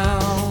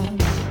town.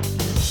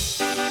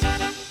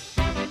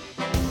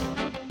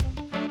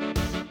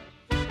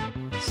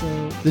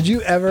 So Did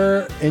you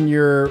ever, in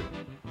your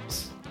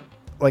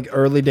like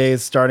early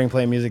days starting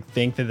playing music,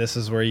 think that this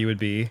is where you would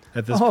be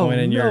at this point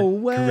in your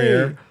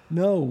career?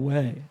 No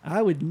way.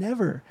 I would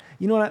never.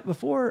 You know what?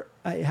 Before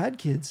I had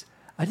kids,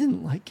 I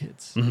didn't like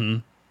kids. Mm-hmm.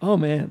 Oh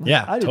man. Like,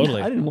 Yeah, I didn't,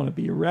 totally. I didn't want to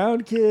be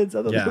around kids.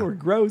 I thought Yeah. they were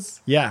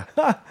gross. Yeah.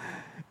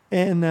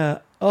 And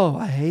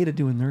I hated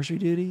doing nursery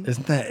duty.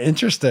 Isn't that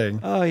interesting?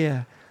 Oh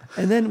yeah.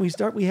 And then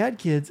we had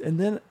kids, and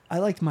then I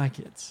liked my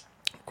kids.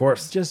 Of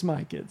course. Just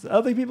my kids.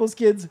 Other people's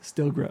kids,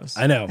 still gross.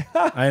 I know.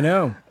 I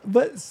know.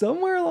 But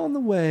somewhere along the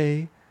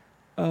way,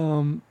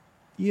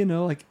 you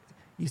know, like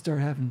you start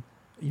having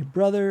your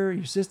brother,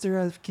 your sister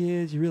have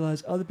kids, you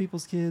realize other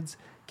people's kids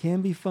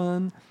can be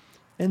fun.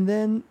 And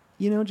then,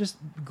 you know, just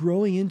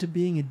growing into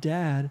being a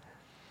dad,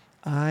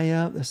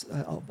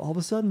 all of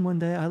a sudden one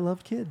day I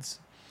loved kids.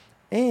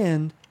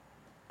 And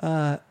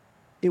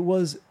it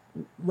was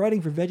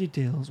writing for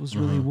VeggieTales was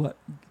really what,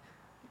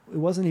 it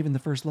wasn't even the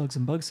first Lugs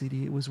and Bugs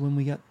CD. It was when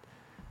we got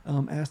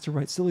asked to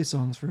write silly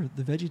songs for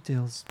the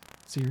VeggieTales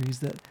series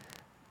that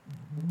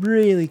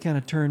really kind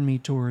of turned me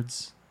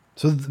towards.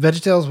 So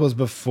VeggieTales was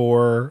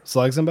before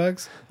Slugs and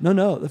Bugs?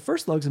 No, the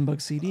first Lugs and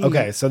Bugs CD.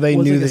 Okay, so they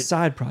was knew like a that-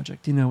 side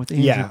project, you know, with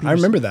Andrew Yeah, Peterson. I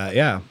remember that.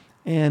 Yeah.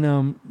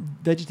 And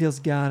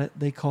VeggieTales got it.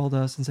 They called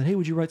us and said, "Hey,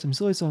 would you write some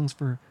silly songs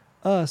for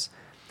us?"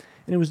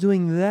 And it was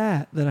doing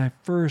that I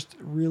first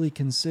really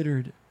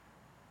considered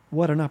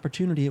what an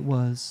opportunity it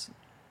was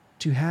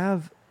to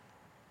have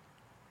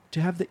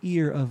the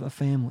ear of a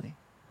family.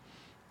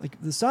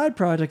 Like the side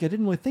project, I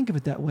didn't really think of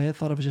it that way. I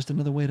thought it was just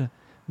another way to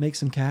make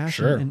some cash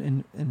Sure.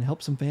 and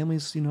help some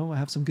families, you know,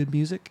 have some good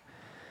music.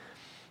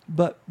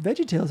 But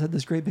VeggieTales had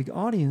this great big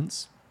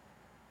audience.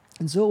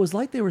 And so it was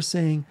like they were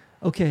saying,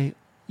 okay,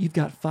 you've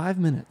got 5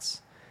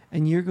 minutes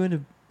and you're going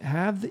to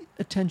have the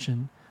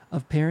attention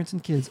of parents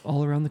and kids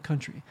all around the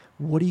country.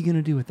 What are you going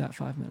to do with that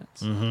 5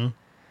 minutes? Mm-hmm.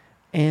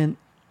 And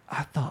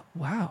I thought,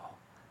 wow,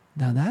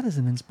 now that is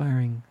an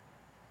inspiring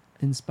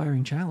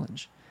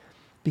challenge,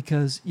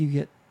 because you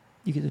get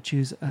to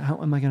choose, how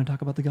am I going to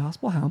talk about the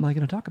gospel? How am I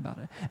going to talk about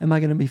it? Am I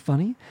going to be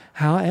funny?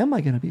 How am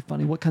I going to be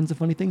funny? What kinds of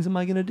funny things am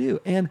I going to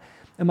do? And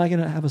am I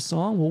going to have a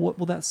song? Well, what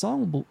will that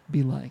song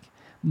be like?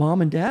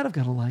 Mom and dad have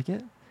got to like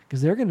it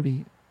because they're going to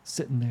be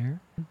sitting there.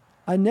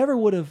 I never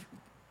would have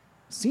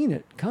seen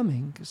it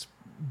coming,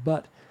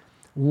 but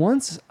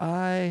once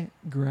I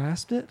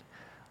grasped it,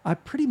 I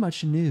pretty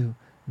much knew,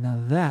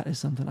 now that is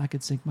something I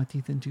could sink my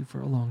teeth into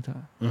for a long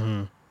time.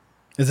 Mm-hmm.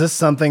 Is this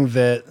something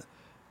that,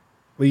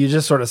 well, you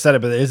just sort of said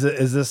it, but is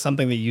this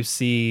something that you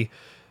see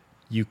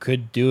you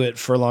could do it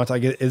for a long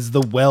time? Is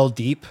the well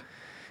deep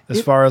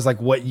as far as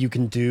like what you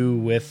can do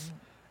with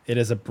it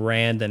as a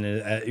brand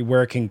and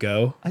where it can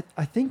go?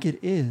 I think it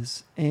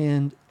is.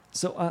 And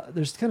so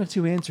there's kind of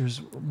two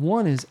answers.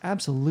 One is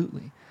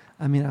absolutely.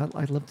 I mean,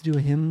 I'd love to do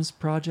a hymns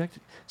project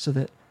so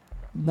that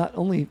not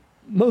only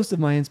most of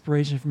my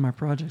inspiration from my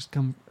projects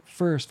come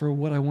first for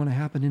what I want to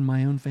happen in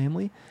my own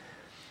family.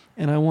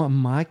 And I want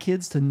my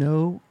kids to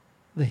know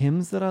the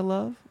hymns that I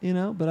love, you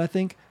know, but I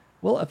think,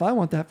 well, if I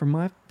want that for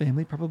my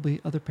family, probably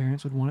other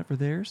parents would want it for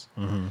theirs.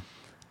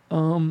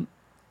 Mm-hmm.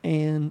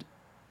 And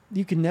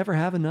you can never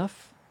have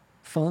enough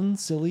fun,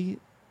 silly,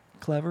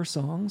 clever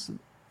songs.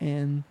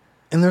 And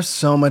there's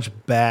so much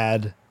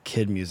bad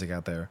kid music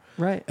out there.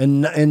 right.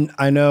 And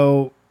I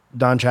know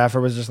Don Chaffer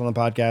was just on the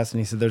podcast and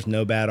he said there's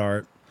no bad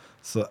art.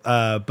 So,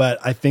 but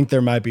I think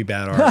there might be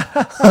bad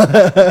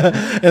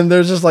art. And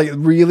there's just like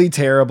really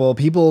terrible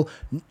people.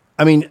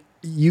 I mean,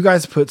 you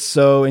guys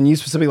and you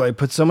specifically like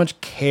put so much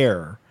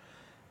care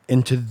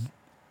into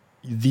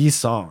these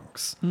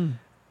songs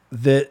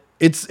that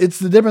it's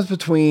the difference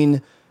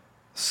between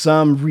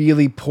some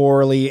really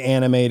poorly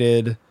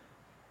animated,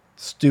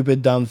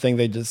 stupid, dumb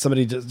thing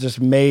somebody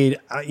just made,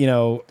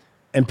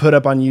 and put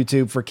up on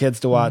YouTube for kids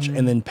to watch,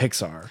 and then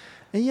Pixar.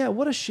 And yeah,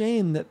 what a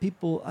shame that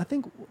people, I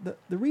think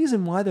the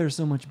reason why there's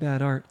so much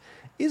bad art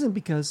isn't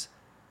because,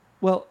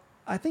 well,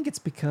 I think it's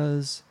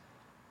because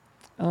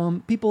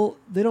people,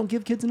 they don't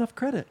give kids enough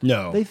credit.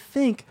 No. They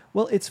think,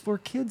 well, it's for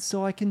kids,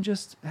 so I can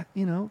just,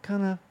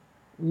 kind of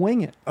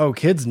wing it. Oh,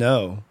 kids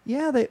know.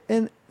 Yeah,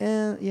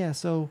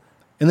 so.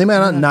 And they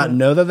might not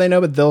know that they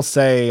know, but they'll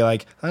say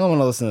like, I don't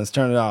want to listen to this,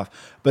 turn it off.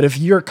 But if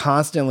you're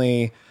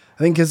constantly, I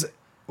think because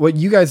what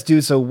you guys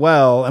do so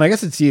well, and I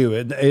guess it's you.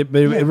 It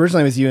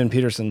originally was you and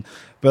Peterson,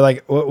 but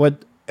like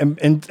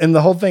and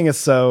the whole thing is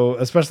so,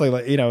 especially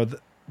like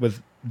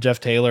with Jeff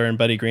Taylor and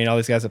Buddy Green, all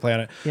these guys that play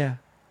on it. Yeah,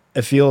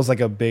 it feels like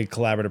a big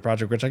collaborative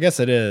project, which I guess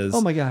it is.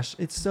 Oh my gosh,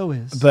 it so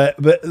is. But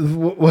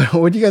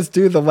what you guys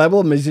do, the level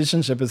of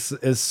musicianship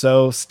is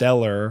so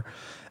stellar,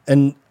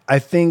 and I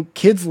think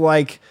kids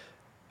like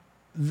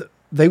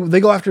they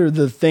go after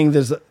the thing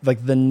that's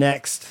like the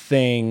next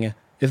thing.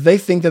 If they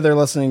think that they're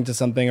listening to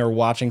something or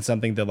watching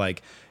something that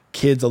like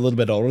kids a little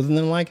bit older than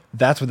them like,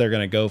 that's what they're going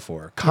to go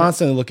for.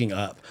 Constantly looking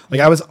up. Like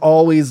I was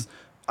always,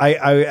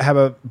 I have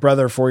a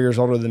brother 4 years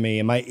older than me,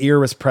 and my ear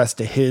was pressed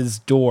to his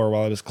door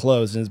while it was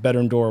closed, in his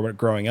bedroom door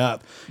growing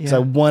up. Yeah. So I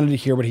wanted to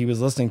hear what he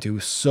was listening to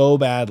so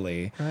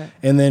badly. Right.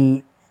 And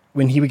then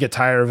when he would get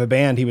tired of a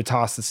band, he would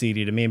toss the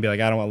CD to me and be like,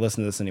 I don't want to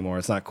listen to this anymore.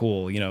 It's not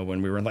cool.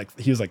 When we were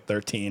he was like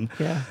 13.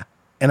 Yeah.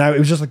 And it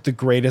was just like the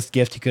greatest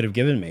gift he could have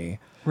given me.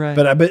 Right.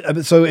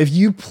 But so if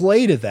you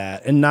played at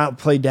that and not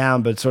play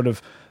down, but sort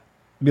of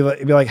be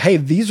like, hey,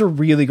 these are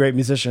really great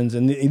musicians,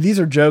 and these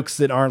are jokes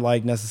that aren't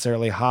like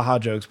necessarily haha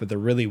jokes, but they're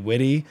really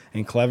witty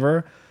and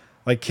clever.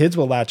 Like kids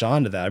will latch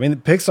on to that. I mean,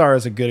 Pixar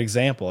is a good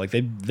example. Like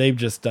they've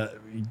just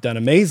done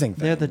amazing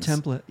things. They have the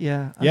template.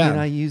 Yeah. I mean,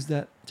 I use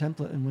that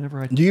template, and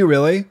whenever I do, you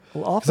really?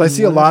 Well, because I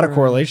see a lot of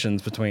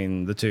correlations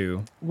between the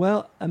two.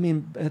 Well, I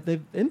mean,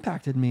 they've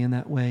impacted me in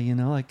that way.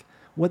 Like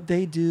what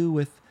they do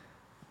with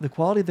the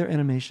quality of their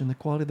animation, the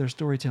quality of their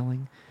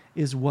storytelling,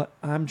 is what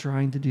I'm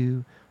trying to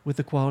do with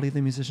the quality of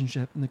the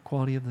musicianship and the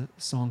quality of the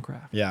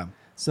songcraft. Yeah.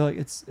 So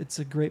it's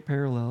a great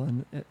parallel,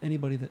 and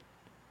anybody that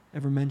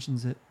ever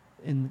mentions it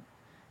in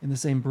the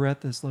same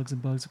breath as Slugs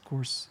and Bugs, of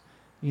course,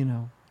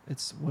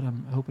 it's what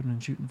I'm hoping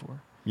and shooting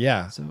for.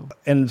 Yeah. So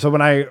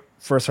when I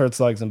first heard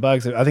Slugs and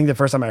Bugs, I think the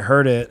first time I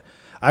heard it,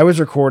 I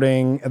was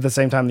recording at the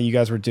same time that you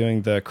guys were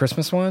doing the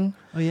Christmas one.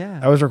 Oh yeah.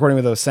 I was recording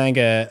with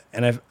Osanga,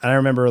 and I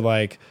remember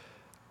like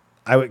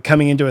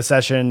coming into a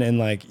session and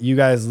like you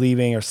guys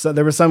leaving, or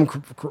there was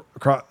some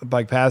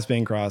like paths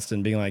being crossed,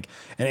 and being like,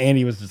 and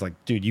Andy was just like,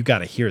 dude, you got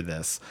to hear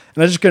this,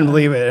 and I just couldn't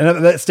believe it.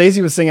 And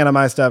Stacy was singing on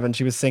my stuff, and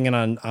she was singing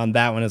on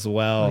that one as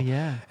well. Oh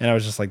yeah. And I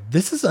was just like,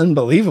 this is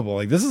unbelievable.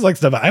 Like this is like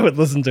stuff I would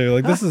listen to.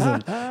 Like this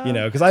isn't,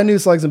 because I knew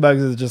Slugs and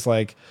Bugs is just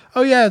like,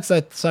 oh yeah, it's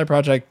that side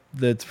project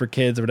that's for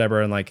kids or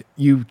whatever, and like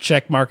you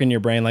check mark in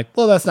your brain like,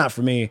 well, that's not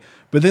for me.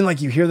 But then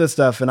like you hear this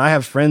stuff, and I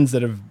have friends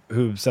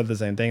who've said the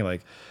same thing,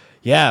 like,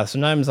 yeah,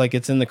 sometimes like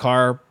it's in the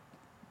car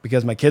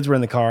because my kids were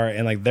in the car,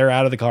 and like they're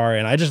out of the car,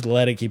 and I just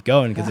let it keep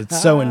going because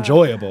it's so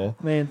enjoyable.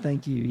 Man,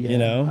 thank you.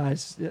 Yeah.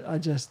 I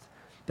just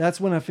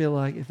that's when I feel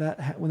like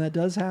when that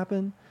does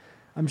happen,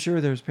 I'm sure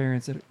there's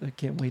parents that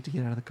can't wait to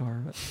get out of the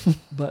car,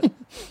 but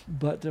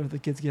the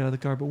kids get out of the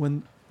car. But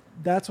when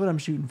that's what I'm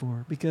shooting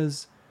for,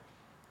 because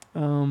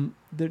there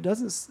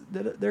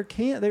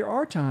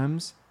are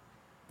times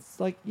it's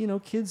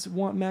like kids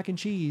want mac and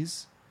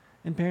cheese.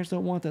 And parents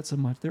don't want that so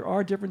much. There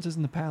are differences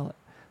in the palate,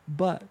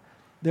 but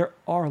there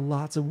are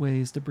lots of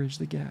ways to bridge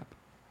the gap.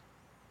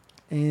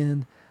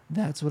 And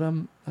that's what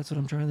I'm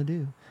trying to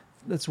do.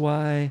 That's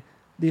why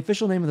the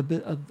official name of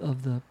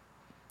the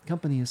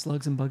company is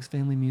Slugs and Bugs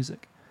Family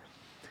Music.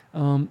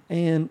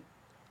 And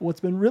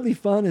what's been really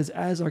fun is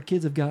as our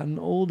kids have gotten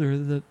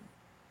older,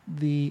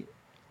 the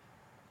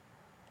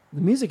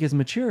music has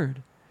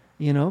matured,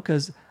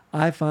 because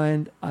I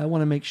find I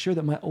want to make sure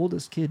that my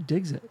oldest kid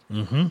digs it,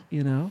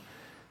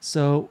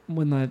 So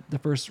when the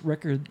first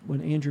record,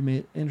 when Andrew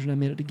and I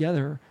made it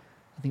together,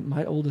 I think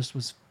my oldest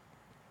was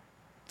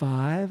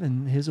 5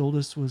 and his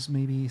oldest was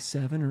maybe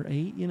 7 or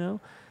 8,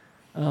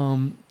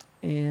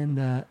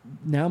 and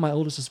now my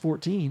oldest is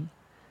 14,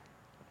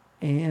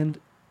 and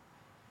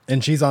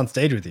she's on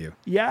stage with you.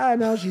 Yeah,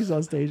 now she's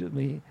on stage with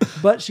me,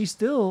 but she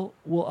still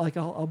will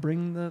I'll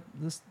bring the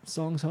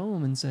songs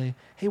home and say,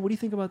 hey, what do you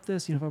think about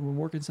this? If I've been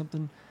working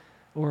something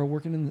or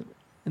working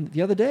and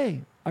the other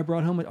day I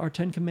brought home our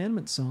 10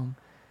 Commandments song.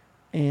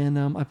 And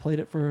I played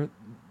it for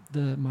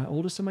my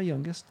oldest and my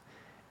youngest,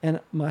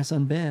 and my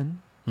son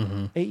Ben,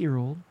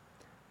 8-year-old.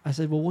 I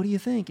said, well, what do you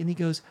think? And he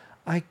goes,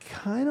 I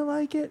kind of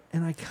like it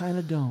and I kind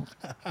of don't.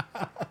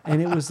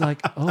 And it was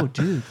like, oh,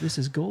 dude, this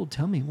is gold.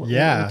 Tell me, what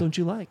don't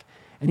you like?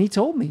 And he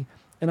told me.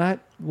 And I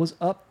was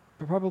up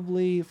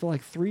probably for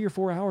like 3 or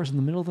 4 hours in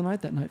the middle of the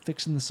night that night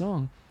fixing the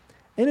song.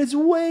 And it's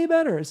way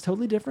better. It's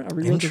totally different. I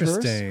rewrote the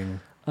verse.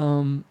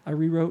 I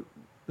rewrote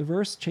the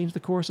verse, changed the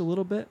chorus a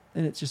little bit,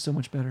 and it's just so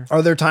much better.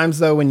 Are there times,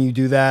 though, when you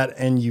do that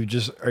and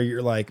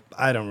you're like,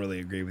 I don't really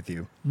agree with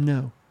you?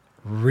 No.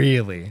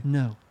 Really?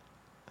 No.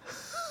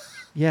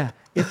 Yeah.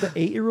 If the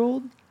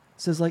 8-year-old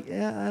says like,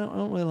 yeah, I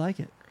don't really like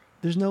it,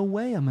 there's no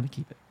way I'm going to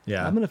keep it.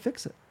 Yeah. I'm going to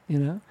fix it, you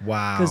know?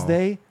 Wow. Because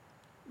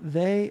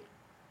they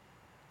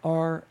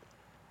are,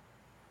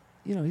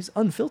 you know, he's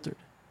unfiltered.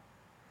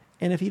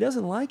 And if he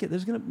doesn't like it,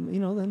 there's going to, you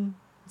know, then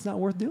it's not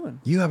worth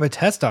doing. You have a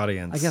test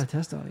audience. I got a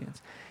test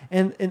audience.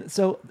 And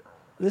so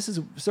this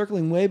is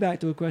circling way back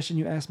to a question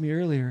you asked me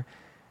earlier.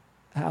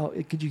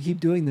 Could you keep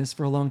doing this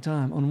for a long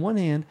time? On one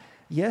hand,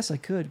 yes, I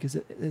could, because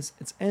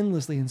it's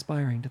endlessly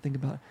inspiring to think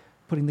about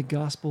putting the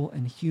gospel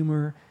and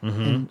humor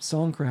and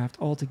songcraft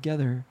all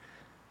together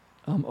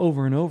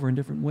over and over in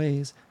different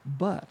ways.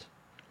 But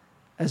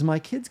as my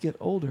kids get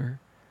older,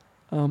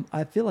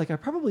 I feel like I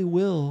probably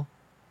will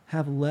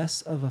have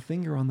less of a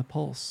finger on the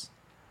pulse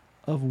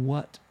of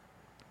what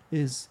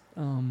is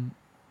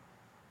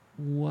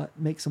what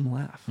makes them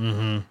laugh.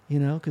 You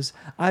know, because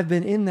I've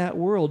been in that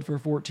world for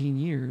 14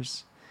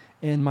 years,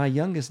 and my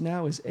youngest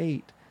now is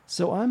 8.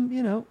 So I'm,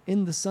 you know,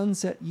 in the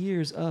sunset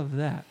years of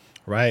that.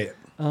 Right.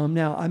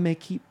 Now I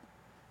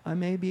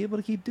may be able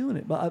to keep doing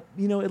it, but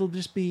you know, it'll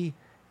be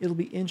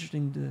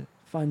interesting to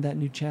find that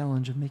new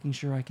challenge of making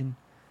sure I can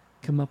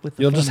come up with.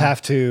 You'll just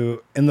have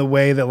to, in the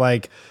way that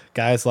like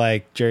guys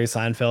like Jerry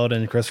Seinfeld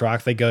and Chris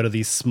Rock, they go to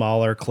these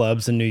smaller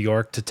clubs in New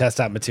York to test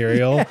out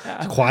material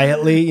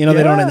quietly. You know,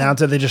 they don't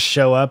announce it; they just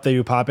show up. They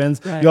do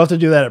pop-ins. Right. You have to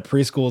do that at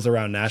preschools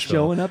around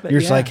Nashville. Showing up,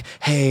 you're just like,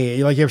 hey,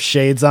 you have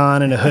shades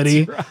on and a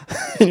hoodie, right.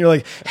 and you're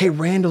like, hey,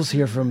 Randall's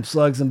here from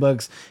Slugs and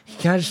Bugs.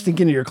 Can I just sneak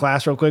into your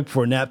class real quick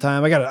before nap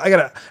time? I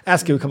gotta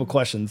ask you a couple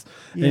questions.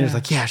 And you're just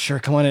like, yeah, sure,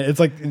 come on in. It's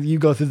like you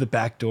go through the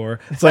back door.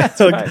 It's like,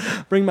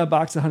 right. Bring my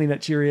box of Honey Nut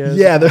Cheerios.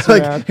 Yeah, they're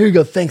like, here you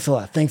go. Thanks a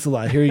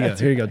lot. Here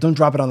you go. Don't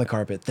drop it on the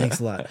carpet. Thanks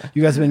a lot.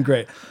 You guys have been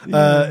great.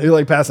 You're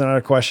like passing out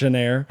a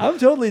questionnaire. I'm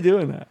totally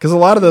doing that. Because a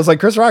lot of those, like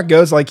Chris Rock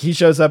goes, like he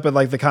shows up at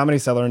like the Comedy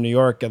Cellar in New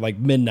York at like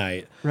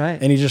midnight. Right.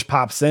 And he just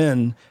pops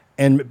in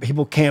and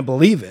people can't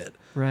believe it.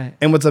 Right.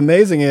 And what's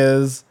amazing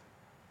is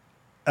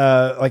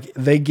like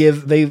they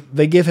give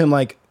him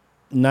like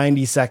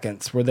 90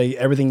 seconds where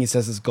everything he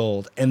says is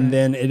gold. And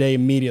then they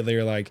immediately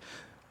are like,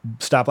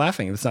 stop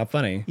laughing. It's not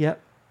funny.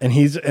 Yep.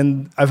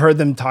 And I've heard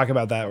them talk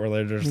about that where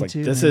they're just like,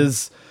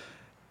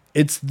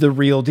 it's the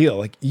real deal.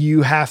 Like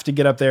you have to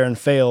get up there and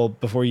fail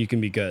before you can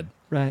be good.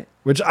 Right.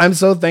 Which I'm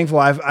so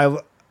thankful.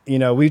 You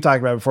know, we've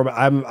talked about it before, but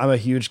I'm a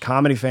huge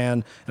comedy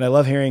fan and I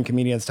love hearing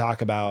comedians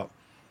talk about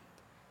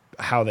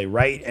how they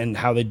write and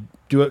how they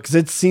do it. Cause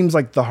it seems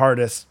like the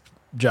hardest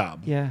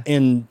job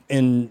in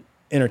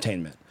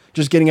entertainment.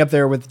 Just getting up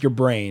there with your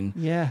brain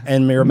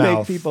and your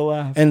mouth. Make people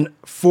laugh. And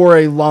for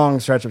a long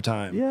stretch of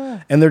time.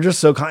 Yeah. And they're just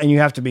so, and you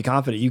have to be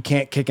confident. You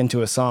can't kick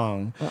into a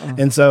song.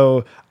 And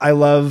so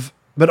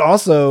but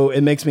also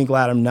it makes me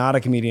glad I'm not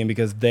a comedian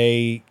because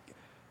they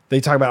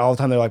talk about it all the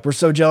time. They're like, we're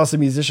so jealous of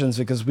musicians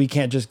because we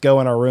can't just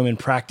go in our room and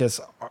practice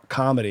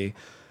comedy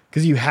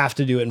because you have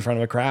to do it in front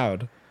of a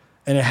crowd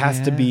and it has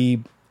to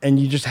be, and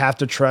you just have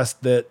to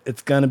trust that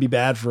it's going to be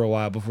bad for a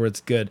while before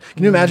it's good.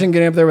 Can you imagine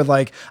getting up there with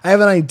like, I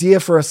have an idea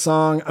for a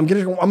song. I'm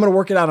going to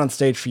work it out on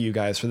stage for you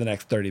guys for the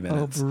next 30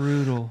 minutes.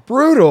 Oh,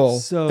 brutal.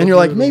 So and you're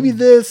brutal. like, maybe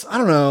this, I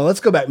don't know.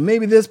 Let's go back.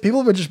 Maybe this.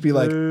 People would just be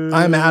like,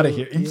 I'm out of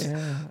here.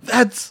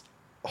 That's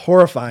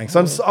horrifying. So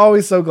I'm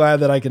always so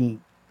glad that I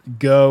can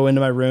go into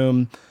my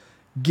room,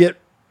 get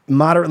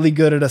moderately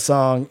good at a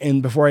song,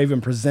 and before I even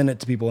present it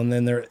to people, and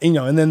then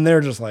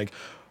they're just like,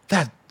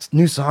 that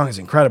new song is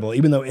incredible,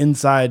 even though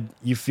inside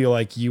you feel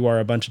like you are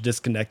a bunch of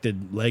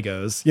disconnected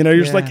Legos. You know,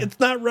 you're just like, it's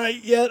not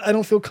right yet. I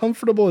don't feel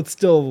comfortable. It's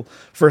still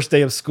first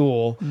day of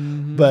school,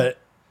 but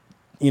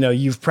you know,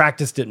 you've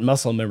practiced it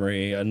muscle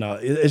memory, and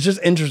it's just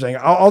interesting.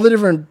 All the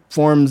different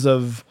forms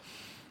of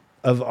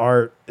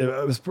art,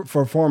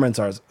 performance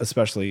art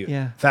especially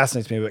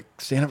fascinates me, but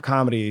stand-up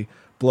comedy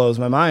blows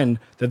my mind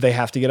that they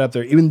have to get up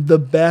there. Even the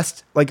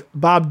best, like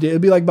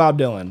it'd be like Bob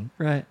Dylan,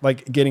 right?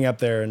 Like getting up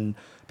there and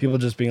people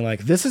just being like,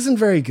 this isn't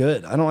very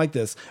good. I don't like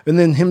this. And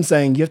then him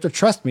saying, you have to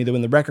trust me that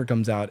when the record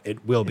comes out,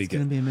 it will be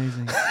good. It's going to be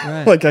amazing.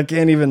 Right. Like I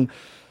can't even.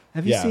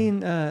 Have you seen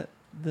the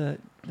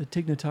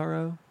Tig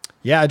Notaro?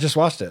 Yeah, I just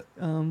watched it.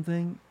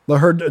 Thing.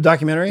 Her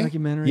documentary?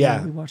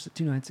 Yeah. We watched it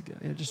 2 nights ago.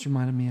 It just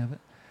reminded me of it.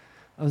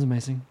 That was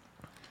amazing.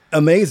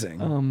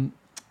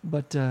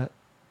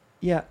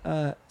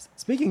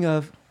 Speaking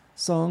of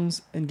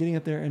songs and getting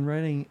up there and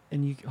writing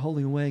and you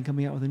holding away and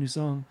coming out with a new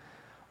song.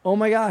 Oh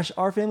my gosh,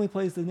 our family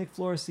plays the Nick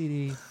Flores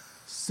CD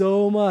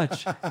so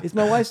much. It's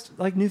my wife's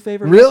like new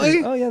favorite. Really?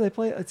 Record. Oh yeah, they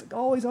play it. It's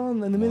always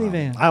on in the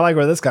minivan. I like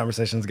where this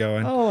conversation's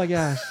going. Oh my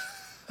gosh.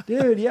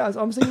 Dude, yeah,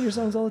 I'm singing your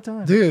songs all the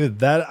time. Dude,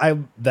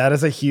 that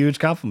is a huge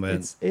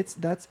compliment.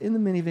 That's in the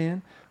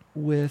minivan.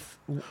 with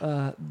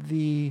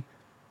the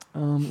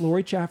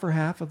Lori Chaffer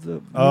half of the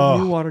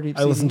new Waterdeep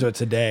I listened to it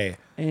today.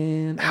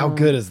 And how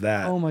good is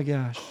that? Oh my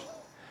gosh.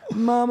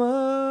 Mama.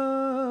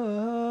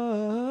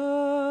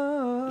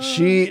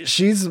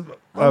 She's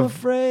I'm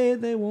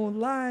afraid they won't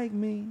like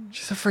me.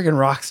 She's a freaking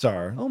rock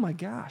star. Oh my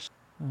gosh.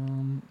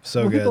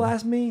 So when good. people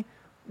ask me,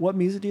 what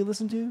music do you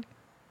listen to?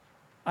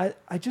 I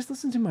just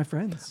listen to my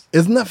friends.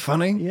 Isn't that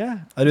funny? Yeah.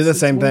 I do the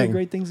same one of thing. the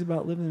great things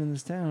about living in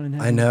this town and I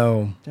having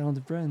know.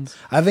 talented friends.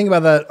 I think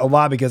about that a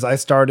lot because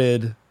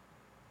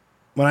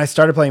when I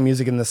started playing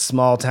music in this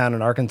small town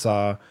in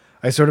Arkansas,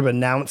 I sort of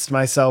announced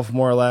myself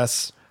more or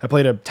less. I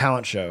played a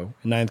talent show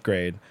in 9th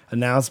grade,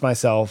 announced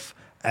myself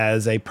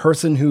as a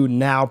person who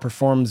now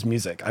performs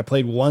music. I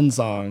played one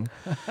song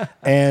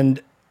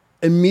and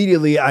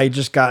immediately I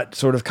just got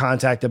sort of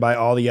contacted by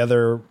all the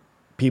other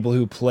people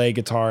who play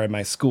guitar in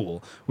my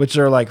school, which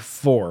are like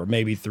 4,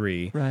 maybe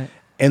 3. Right.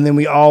 And then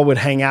we all would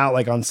hang out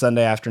like on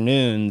Sunday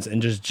afternoons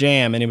and just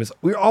jam. And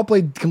we all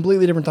played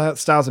completely different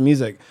styles of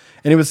music.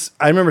 And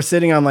I remember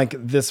sitting on like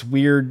this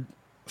weird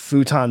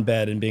futon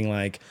bed and being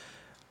like,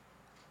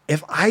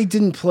 if I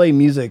didn't play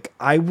music,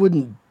 I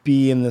wouldn't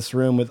be in this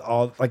room with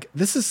all, like,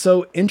 this is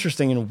so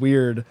interesting and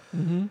weird.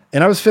 Mm-hmm.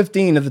 And I was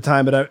 15 at the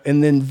time,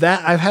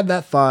 I've had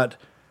that thought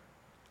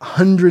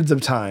hundreds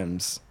of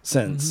times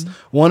since. Mm-hmm.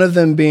 One of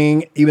them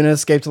being even at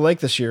Escape to Lake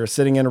this year,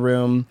 sitting in a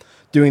room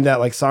doing that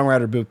like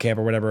songwriter boot camp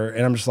or whatever.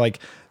 And I'm just like,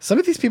 some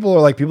of these people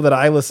are like people that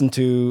I listened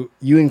to,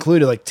 you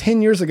included, like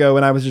 10 years ago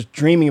when I was just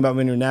dreaming about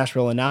moving to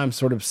Nashville. And now I'm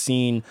sort of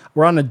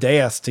we're on a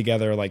dais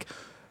together,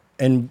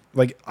 and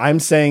I'm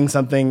saying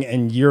something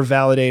and you're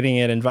validating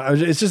it. And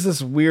it's just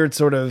this weird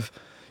sort of,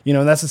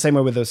 and that's the same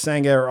way with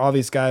Osanga or all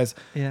these guys.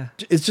 Yeah.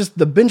 It's just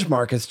the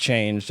benchmark has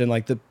changed. And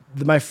like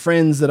my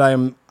friends that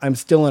I'm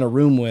still in a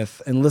room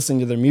with and listening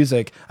to their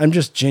music, I'm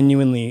just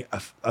genuinely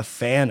a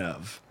fan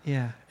of.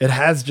 Yeah. It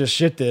has just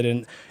shifted.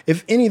 And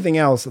if anything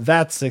else,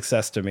 that's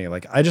success to me.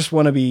 Like, I just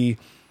want to be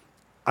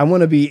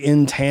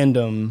in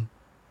tandem,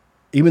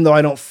 even though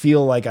I don't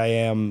feel like I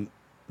am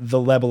the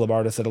level of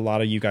artist that a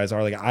lot of you guys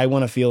are. Like, I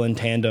want to feel in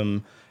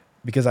tandem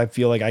because I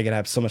feel like I could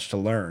have so much to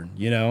learn,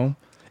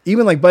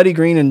 Even like Buddy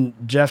Green and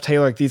Jeff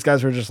Taylor, like these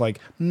guys were just like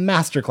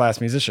masterclass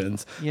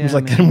musicians. Yeah, I was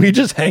like, can we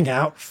just hang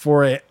out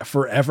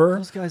forever?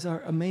 Those guys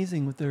are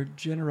amazing with their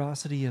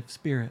generosity of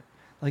spirit.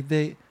 Like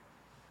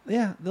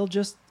they'll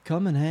just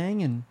come and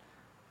hang and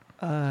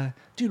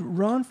dude,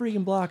 Ron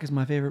freaking Block is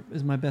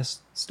my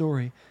best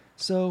story.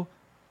 So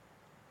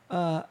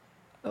all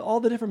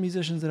the different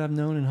musicians that I've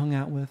known and hung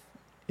out with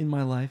in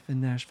my life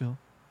in Nashville,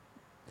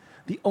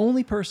 the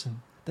only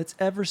person that's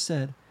ever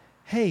said,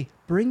 hey,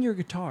 bring your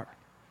guitar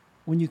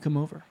when you come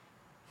over,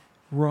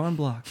 Ron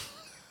Block,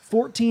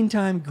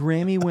 14-time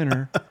Grammy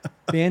winner,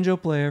 banjo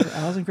player for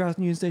Alison Krauss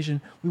Union Station.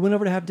 We went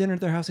over to have dinner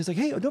at their house. He's like,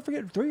 hey, don't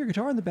forget, throw your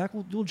guitar in the back.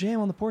 We'll jam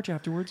on the porch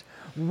afterwards.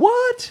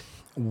 What?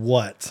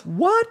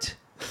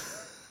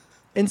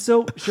 And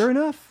so, sure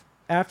enough,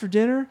 after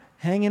dinner,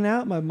 hanging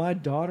out, my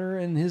daughter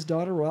and his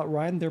daughter were out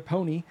riding their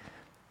pony.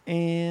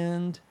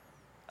 And...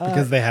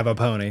 because they have a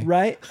pony.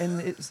 Right. And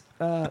it's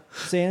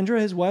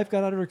Sandra, his wife,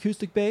 got out her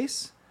acoustic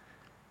bass.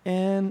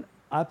 And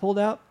I pulled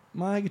out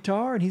my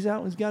guitar, and he's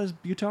got his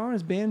guitar and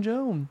his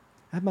banjo, and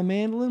I have my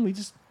mandolin.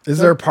 Is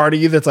there a part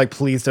of you that's like,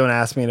 please don't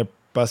ask me to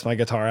bust my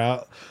guitar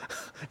out?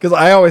 Because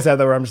I always have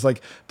that where I'm just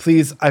like,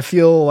 please, I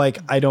feel like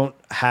I don't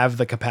have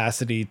the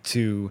capacity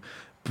to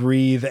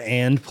breathe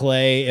and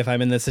play if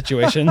I'm in this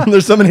situation.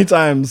 There's so many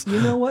times.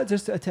 You know what?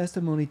 Just a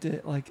testimony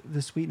to like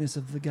the sweetness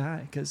of the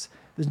guy, because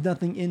there's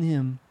nothing in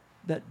him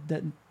that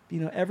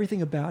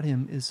everything about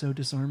him is so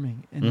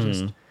disarming and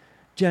just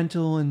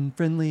gentle and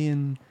friendly,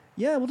 and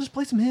yeah, we'll just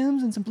play some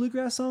hymns and some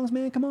bluegrass songs,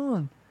 man. Come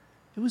on.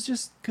 It was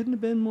just couldn't have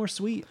been more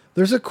sweet.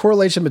 There's a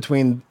correlation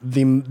between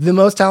the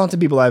most talented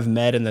people I've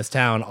met in this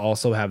town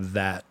also have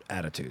that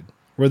attitude,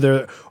 or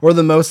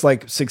the most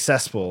like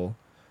successful.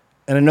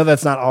 And I know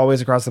that's not always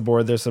across the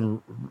board. There's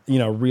some,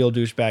 real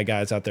douchebag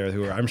guys out there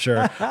who I'm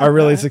sure are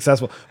really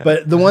successful.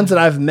 But the ones that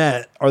I've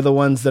met are the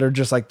ones that are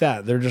just like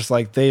that. They're just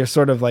like, they are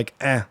sort of like,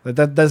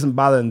 that doesn't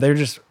bother them. They're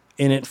just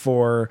in it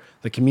for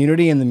the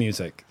community and the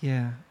music.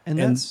 Yeah. And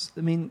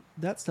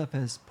that stuff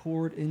has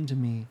poured into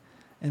me.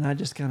 And I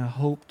just kind of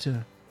hope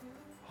to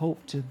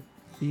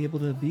be able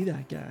to be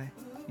that guy,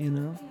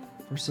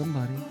 for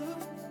somebody.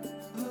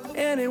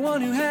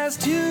 Anyone who has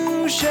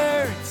 2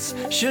 shirts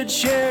should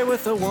share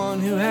with the one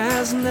who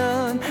has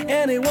none.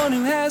 Anyone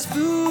who has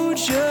food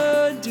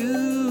should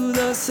do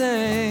the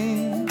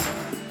same.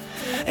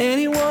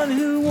 Anyone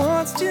who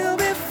wants to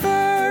be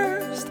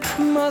first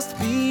must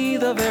be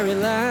the very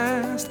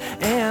last,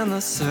 and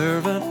the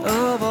servant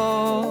of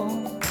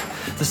all.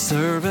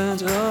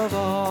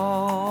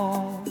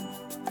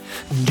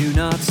 Do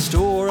not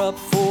store up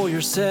for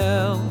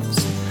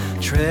yourselves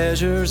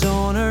treasures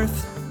on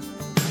earth,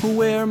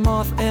 where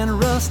moth and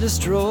rust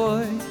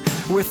destroy,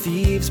 where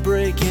thieves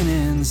break in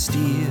and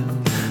steal.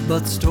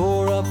 But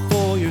store up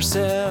for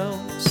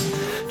yourselves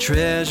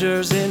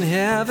treasures in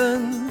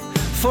heaven,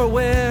 For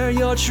where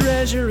your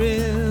treasure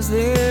is,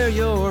 there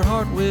your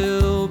heart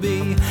will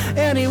be.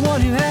 Anyone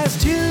who has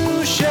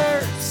 2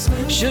 shirts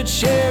should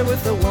share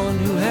with the one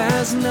who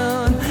has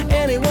none.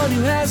 Anyone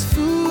who has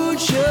food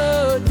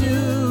should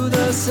do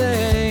the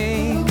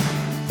same.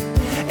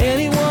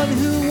 Anyone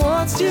who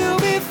wants to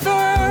be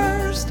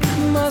first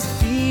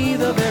must be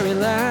the very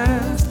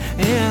last,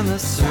 and the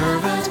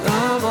servant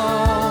of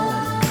all,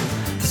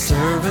 the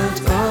servant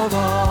of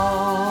all.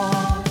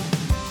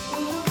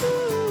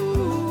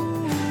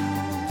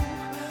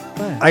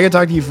 I could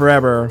talk to you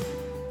forever,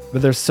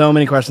 but there's so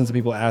many questions that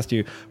people asked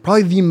you.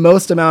 Probably the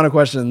most amount of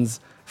questions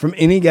from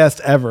any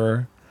guest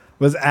ever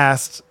was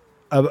asked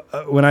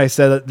when I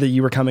said that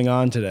you were coming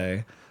on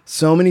today.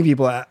 So many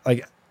people,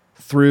 like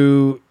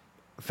through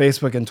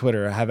Facebook and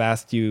Twitter, have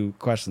asked you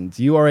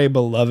questions. You are a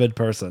beloved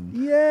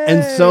person. Yay!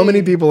 And so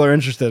many people are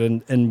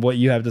interested in what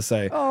you have to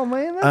say. Oh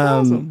man, that's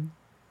awesome.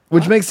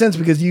 Which makes sense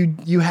because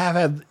you have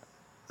had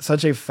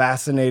such a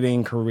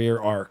fascinating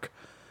career arc.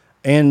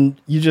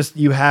 And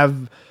you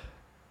have,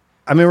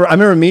 I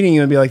remember meeting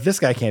you and be like, this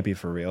guy can't be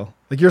for real.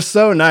 Like, you're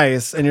so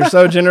nice and you're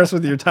so generous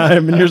with your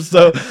time. And I was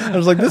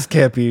like, this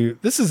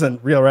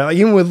isn't real, right? Like,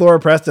 even with Laura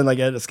Preston, like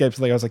at Escapes,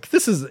 like I was like,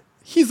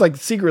 he's like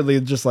secretly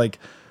just like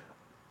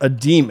a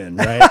demon,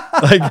 right?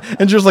 Like,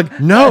 and she was like,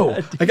 no,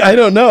 like, I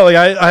don't know. Like,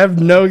 I have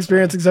no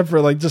experience except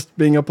for like just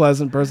being a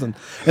pleasant person.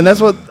 And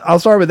that's what I'll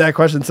start with that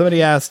question.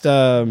 Somebody asked,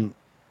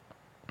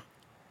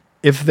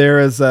 if there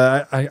is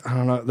I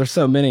don't know, there's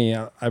so many,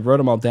 I wrote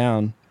them all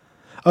down.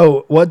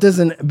 Oh, what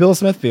does Bill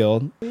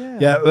Smithfield?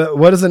 Yeah.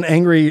 What does an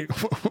angry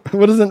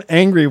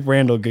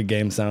Randall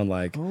Goodgame sound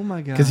like? Oh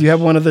my god! Because you have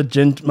one of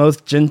the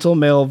most gentle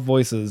male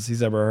voices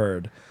he's ever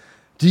heard.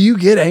 Do you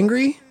get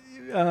angry?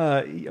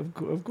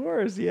 Of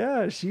course,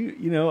 yeah.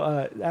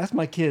 Ask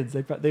my kids;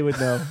 they would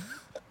know.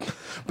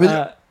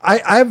 But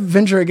I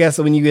venture a guess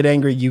that when you get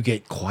angry, you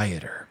get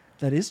quieter.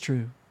 That is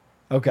true.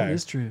 Okay, that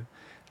is true.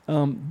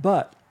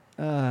 But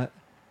I've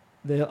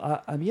yelled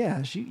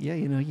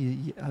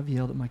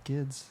at my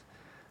kids.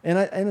 And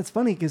it's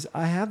funny because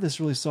I have this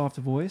really soft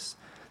voice,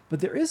 but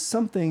there is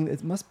something,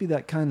 it must be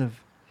that kind of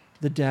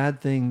the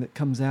dad thing that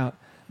comes out,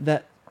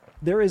 that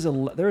there is a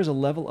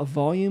level, a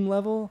volume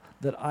level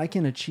that I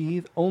can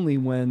achieve only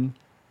when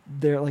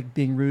they're like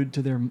being rude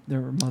to their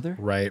mother.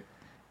 Right.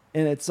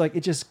 And it's like,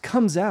 it just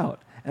comes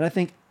out. And I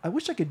think, I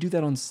wish I could do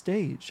that on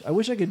stage. I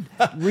wish I could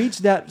reach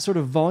that sort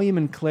of volume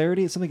and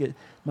clarity. It's something that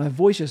my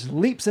voice just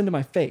leaps into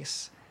my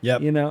face.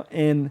 Yep.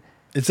 And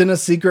it's in a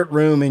secret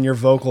room in your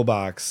vocal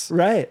box.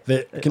 Right.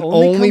 That can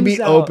only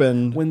be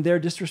open when they're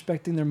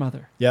disrespecting their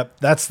mother. Yep.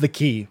 That's the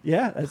key.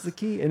 Yeah, that's the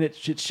key. And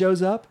it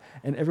shows up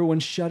and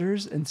everyone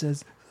shudders and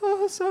says,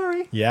 oh,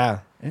 sorry. Yeah.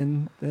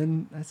 And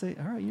then I say,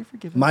 all right, you're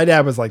forgiven. My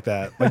dad was like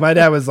that. Like, my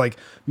dad was like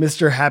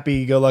Mr.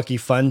 Happy-go-lucky,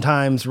 fun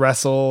times,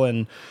 wrestle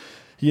and,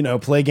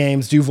 play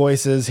games, do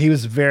voices. He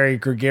was very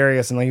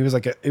gregarious and like, he was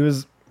like, it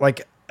was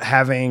like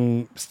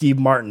having Steve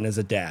Martin as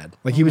a dad.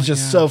 Like, he was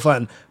just so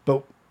fun.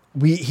 But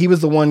he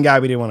was the one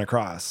guy we didn't want to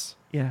cross.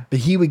 Yeah. But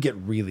he would get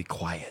really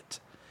quiet.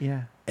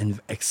 Yeah.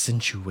 And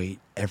accentuate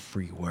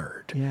every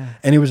word. Yeah.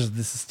 And it was just,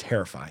 this is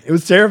terrifying. It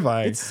was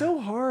terrifying. It's so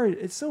hard.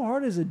 It's so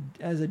hard as a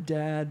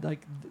dad.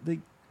 Like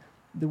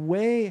the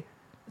way,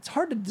 it's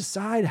hard to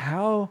decide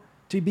how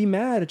to be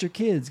mad at your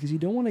kids because you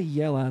don't want to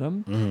yell at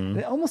them. Mm-hmm.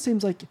 It almost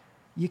seems like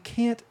you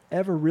can't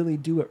ever really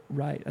do it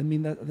right. I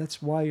mean,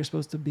 that's why you're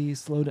supposed to be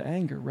slow to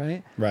anger,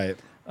 right? Right.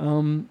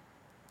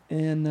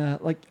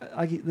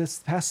 This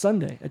past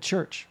Sunday at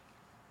church,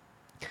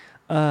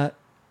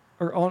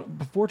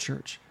 before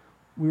church,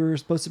 we were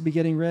supposed to be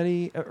getting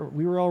ready.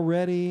 We were all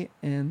ready,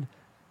 and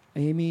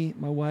Amy,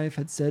 my wife,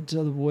 had said to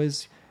the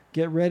boys,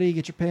 "Get ready,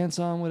 get your pants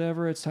on,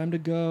 whatever. It's time to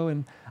go."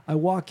 And I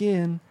walk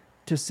in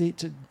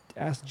to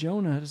ask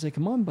Jonah to say,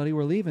 "Come on, buddy,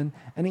 we're leaving."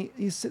 And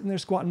he's sitting there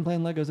squatting,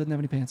 playing Legos, doesn't have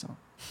any pants on,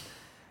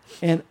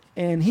 and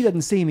he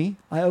doesn't see me.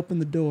 I open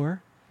the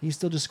door. He's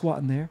still just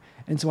squatting there,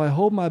 and so I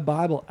hold my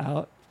Bible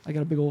out. I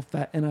got a big old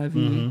fat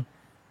NIV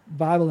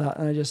Bible out,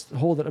 and I just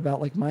hold it about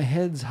like my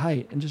head's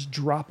height and just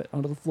drop it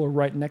onto the floor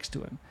right next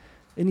to him.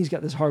 And he's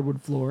got this hardwood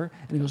floor,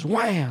 and he goes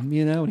wham,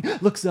 and he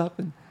looks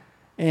up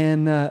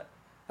and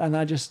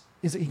I just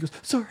he goes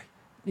sorry,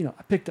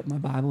 I picked up my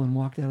Bible and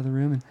walked out of the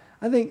room. And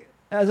I think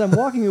as I'm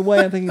walking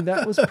away, I'm thinking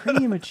that was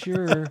pretty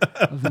immature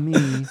of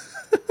me,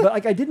 but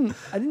like I didn't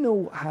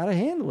know how to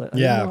handle it.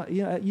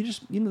 You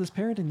just this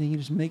parenting thing, you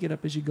just make it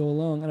up as you go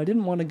along, and I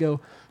didn't want to go,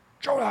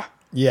 Jonah.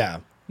 Yeah.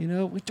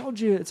 We told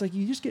you, it's like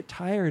you just get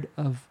tired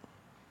of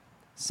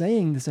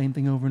saying the same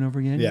thing over and over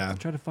again. Yeah. You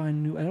try to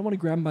find new. I don't want to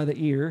grab them by the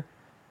ear.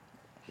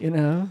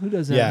 Who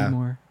does that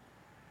anymore?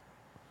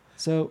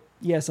 So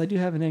yes, I do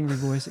have an angry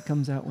voice. It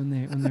comes out when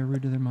they're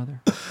rude to their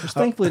mother, which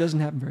thankfully doesn't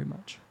happen very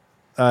much.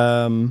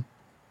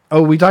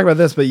 We talked about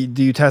this, but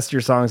do you test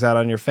your songs out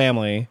on your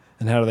family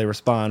and how do they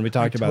respond? We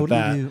talked about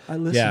that. Do. I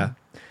listen. Yeah.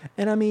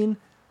 And I mean,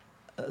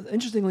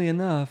 interestingly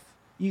enough,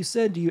 you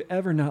said, do you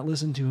ever not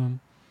listen to them?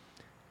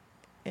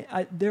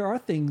 There are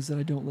things that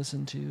I don't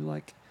listen to.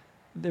 Like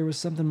there was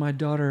something my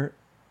daughter,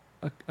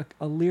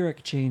 a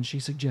lyric change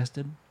she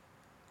suggested.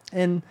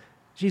 And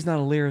she's not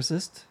a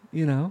lyricist,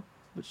 you know,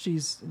 but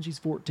she's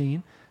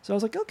 14. So I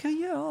was like, okay,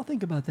 yeah, I'll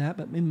think about that.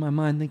 But in my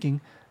mind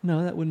thinking,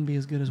 no, that wouldn't be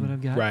as good as what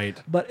I've got.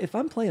 Right. But if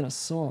I'm playing a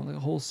song, like a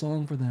whole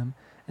song for them,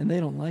 and they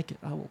don't like it,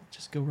 I will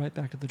just go right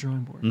back to the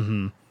drawing board.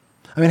 Mm-hmm.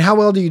 I mean, how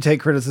well do you take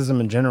criticism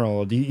in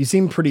general? You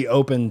seem pretty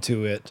open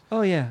to it.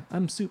 Oh yeah,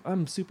 I'm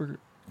super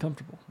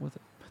comfortable with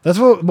it. That's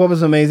what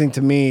was amazing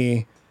to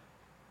me.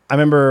 I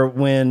remember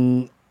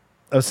when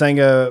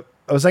Osenga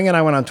and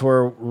I went on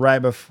tour right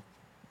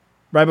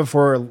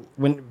before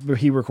when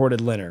he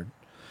recorded Leonard.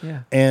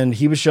 Yeah. And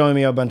he was showing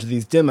me a bunch of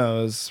these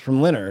demos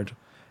from Leonard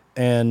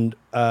and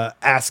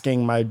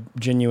asking my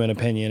genuine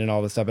opinion and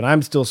all this stuff. And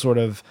I'm still sort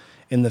of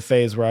in the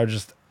phase where I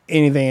just,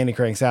 anything Andy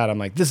cranks out, I'm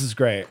like, this is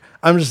great.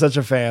 I'm just such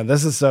a fan.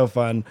 This is so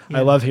fun. Yeah.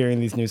 I love hearing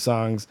these new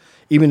songs,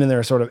 even in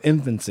their sort of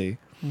infancy.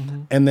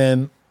 Mm-hmm. And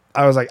then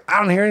I was like, I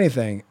don't hear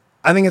anything.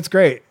 I think it's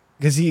great.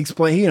 Because he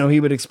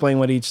would explain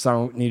what each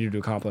song needed to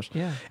accomplish.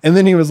 Yeah. And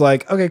then he was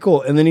like, okay,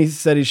 cool. And then he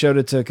said he showed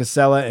it to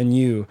Casella and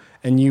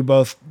you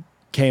both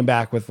came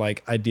back with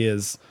like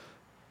ideas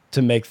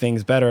to make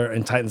things better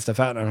and tighten stuff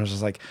out. And I was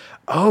just like,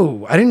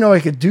 oh, I didn't know I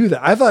could do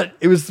that. I thought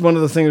it was one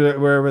of those things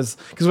where it was,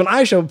 because when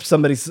I show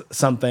somebody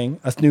something,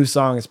 a new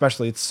song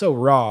especially, it's so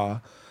raw.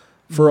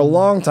 For a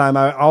long time,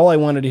 all I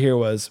wanted to hear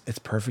was, it's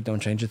perfect, don't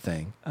change a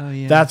thing. Oh,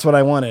 yeah. That's what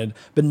I wanted.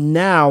 But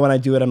now when I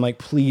do it, I'm like,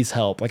 please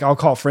help. Like, I'll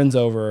call friends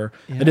over.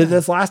 Yeah. I did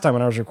this last time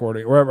when I was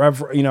recording. Or, I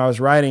was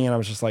writing and I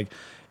was just like,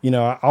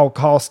 I'll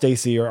call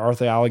Stacy or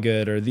Arthur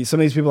Allgood or some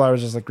of these people I was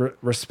just like,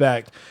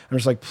 respect. I'm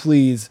just like,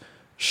 please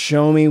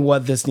show me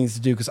what this needs to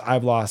do because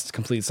I've lost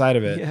complete sight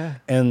of it. Yeah.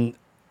 And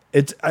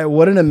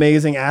what an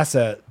amazing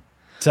asset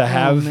to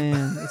have. Oh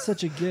man, it's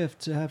such a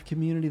gift to have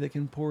community that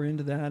can pour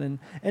into that and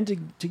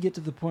to get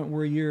to the point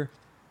where you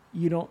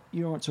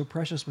aren't so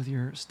precious with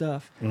your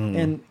stuff.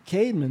 And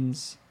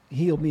Caedmon's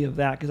healed me of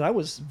that because I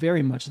was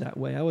very much that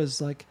way. I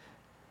was like,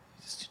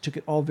 took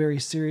it all very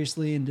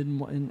seriously and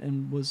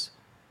and was,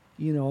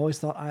 always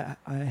thought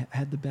I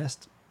had the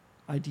best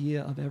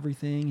idea of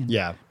everything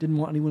and didn't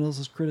want anyone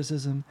else's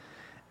criticism.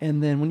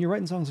 And then when you're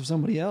writing songs for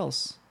somebody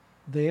else,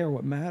 they are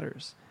what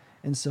matters.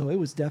 And so it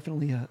was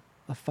definitely a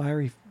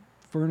fiery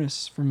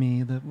furnace for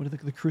me,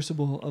 the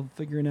crucible of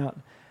figuring out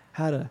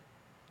how to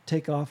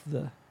take off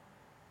the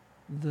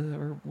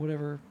or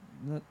whatever,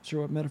 I'm not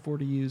sure what metaphor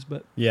to use,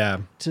 but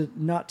to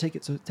not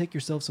take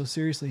yourself so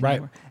seriously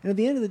anymore. And at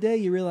the end of the day,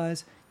 you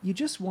realize you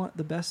just want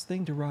the best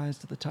thing to rise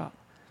to the top,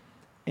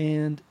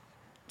 and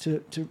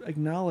to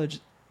acknowledge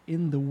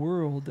in the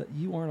world that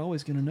you aren't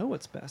always going to know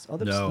what's best.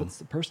 That's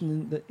the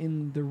person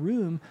in the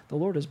room the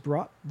Lord has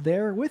brought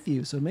there with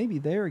you. So maybe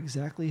they're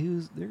exactly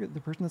they're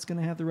the person that's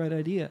going to have the right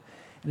idea.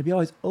 And to be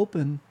always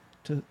open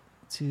to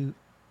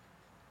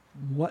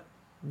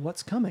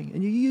what's coming.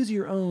 And you use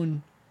your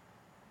own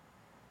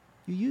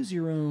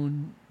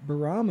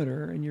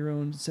barometer and your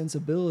own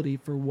sensibility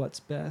for what's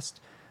best,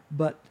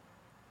 but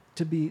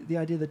to be the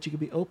idea that you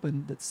could be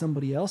open that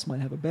somebody else might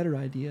have a better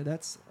idea,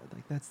 that's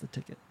the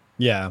ticket.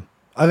 Yeah.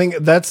 I think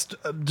that's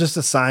just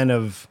a sign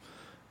of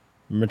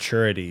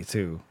maturity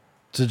too,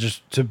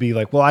 to be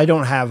like, well, I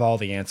don't have all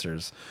the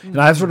answers. And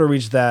I've sort of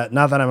reached that,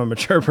 not that I'm a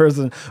mature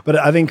person, but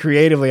I think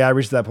creatively I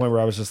reached that point where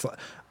I was just like,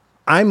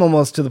 I'm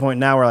almost to the point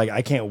now where like,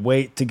 I can't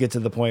wait to get to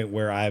the point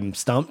where I'm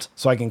stumped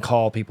so I can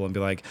call people and be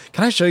like,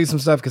 can I show you some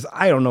stuff? Cause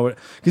I don't know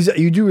because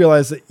you do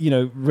realize that,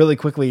 really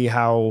quickly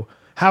how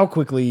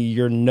quickly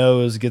your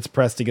nose gets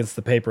pressed against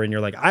the paper and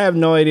you're like, I have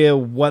no idea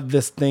what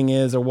this thing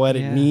is or what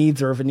it needs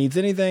or if it needs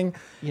anything.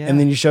 Yeah. And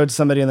then you show it to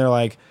somebody and they're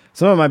like,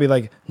 someone might be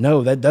like,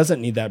 no, that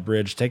doesn't need that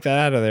bridge. Take that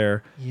out of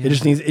there. Yeah.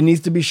 It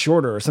needs to be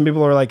shorter. Some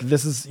people are like,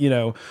 this is,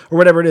 or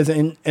whatever it is.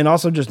 And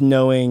also just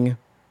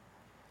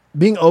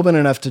being open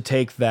enough to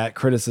take that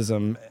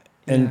criticism,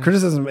 and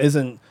criticism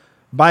isn't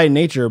by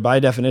nature, by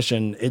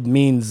definition,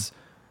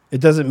 it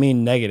doesn't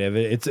mean negative.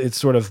 It's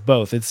sort of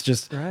both. It's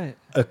just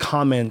a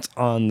comment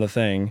on the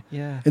thing.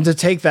 Yeah. And to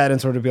take that and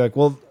sort of be like,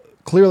 well,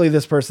 clearly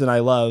this person I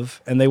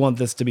love and they want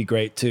this to be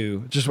great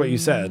too. Just what you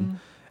said.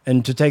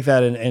 And to take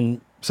that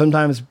and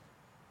sometimes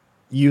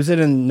use it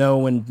and know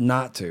when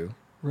not to.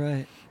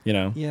 Right.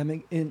 Yeah. I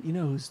mean, and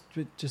who's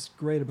just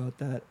great about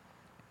that?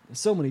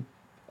 So many,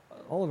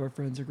 all of our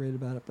friends are great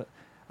about it, but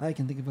I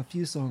can think of a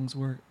few songs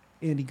where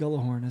Andy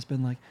Gullahorn has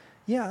been like,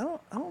 I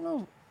don't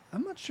know.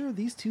 I'm not sure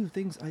these two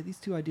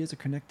ideas are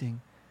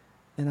connecting.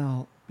 And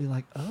I'll be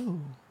like,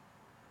 oh,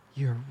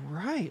 you're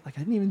right. Like, I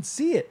didn't even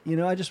see it.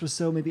 I just was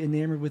so maybe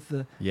enamored with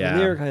the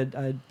lyric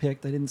I'd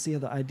picked. I didn't see how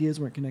the ideas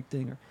weren't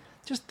connecting or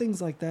just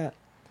things like that.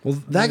 Well,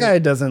 that guy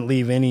doesn't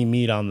leave any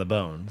meat on the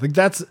bone. Like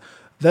that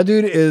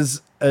dude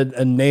is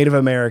a Native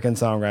American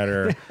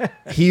songwriter.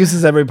 He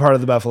uses every part of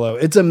the buffalo.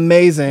 It's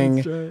amazing.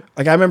 That's right.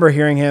 Like I remember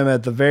hearing him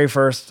at the very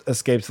first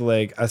Escape to the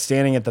Lake. I was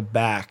standing at the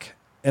back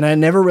and I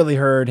never really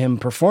heard him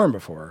perform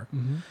before.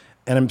 Mm-hmm.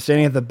 And I'm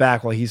standing at the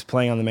back while he's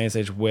playing on the main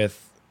stage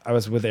I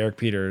was with Eric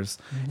Peters,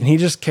 and he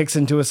just kicks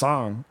into a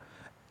song,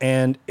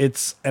 and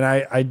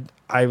I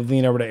I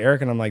lean over to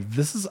Eric and I'm like,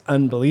 this is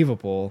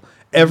unbelievable.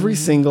 Every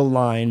single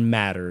line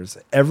matters.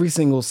 Every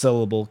single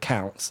syllable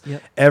counts.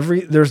 Yep.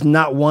 There's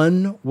not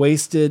one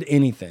wasted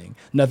anything.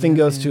 Nothing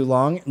goes too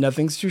long.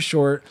 Nothing's too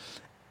short.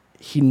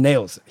 He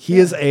nails it. He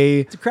is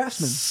a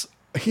craftsman.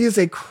 He is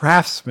a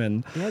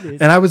craftsman. Yeah,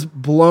 dude. And I was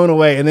blown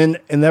away. And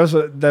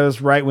that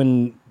was right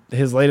when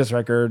his latest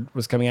record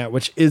was coming out,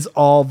 which is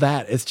all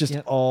that. It's just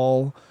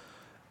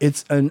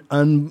it's an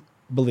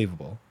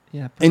unbelievable.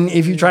 Yeah. And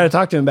if you try to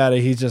talk to him about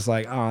it, he's just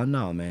like, oh,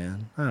 no,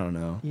 man. I don't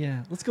know.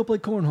 Yeah. Let's go play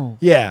cornhole.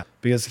 Yeah.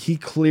 Because he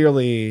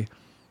clearly,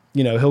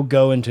 he'll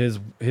go into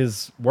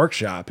his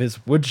workshop,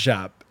 his wood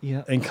shop,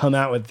 and come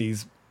out with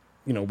these,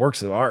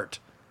 works of art.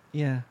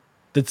 Yeah.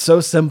 That's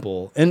so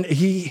simple. And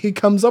he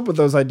comes up with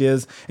those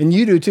ideas. And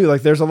you do too.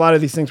 Like, there's a lot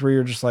of these things where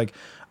you're just like,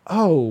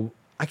 oh,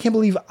 I can't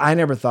believe I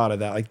never thought of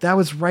that. Like, that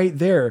was right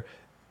there.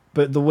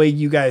 But the way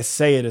you guys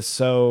say it is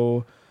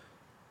so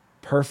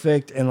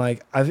perfect. And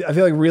like, I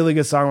feel like really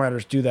good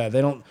songwriters do that.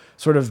 They don't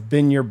sort of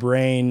bend your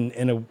brain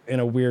in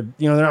a weird,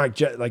 they're not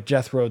like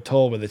Jethro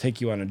Tull where they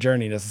take you on a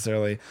journey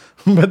necessarily.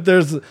 But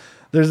there's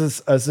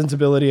a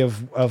sensibility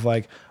of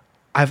like,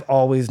 I've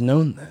always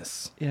known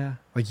this. Yeah.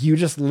 Like, you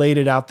just laid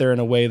it out there in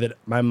a way that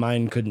my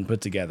mind couldn't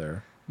put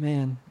together.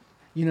 Man,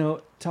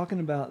 talking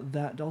about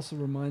that also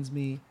reminds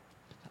me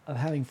of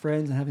having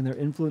friends and having their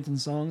influence in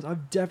songs.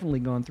 I've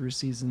definitely gone through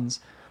seasons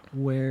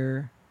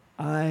where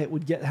I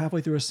would get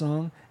halfway through a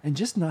song and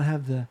just not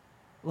have the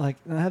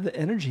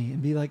energy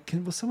and be like,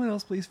 will someone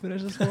else please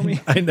finish this for me?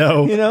 I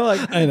know.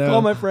 I know.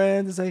 Call my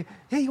friends and say,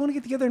 hey, you want to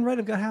get together and write?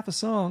 I've got half a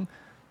song,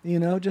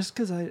 just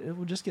because it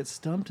will just get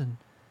stumped and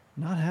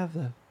not have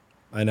the.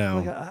 I know.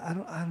 Like, I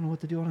don't know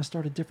what to do when I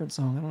start a different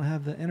song. I don't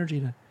have the energy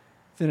to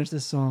finish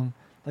this song.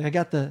 Like, I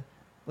got the,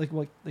 like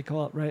what they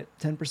call it, right?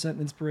 10%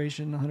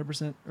 inspiration,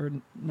 100% or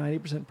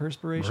 90%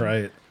 perspiration.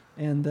 Right.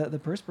 And the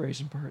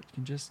perspiration part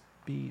can just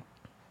be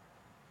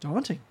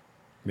daunting.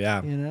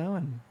 Yeah.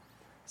 And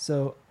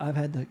so I've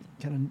had to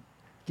kind of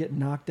get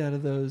knocked out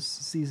of those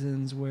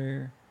seasons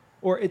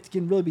or it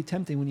can really be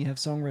tempting when you have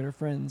songwriter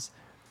friends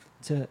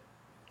to.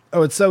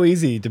 Oh, it's so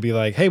easy to be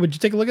like, hey, would you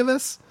take a look at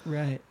this?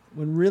 Right.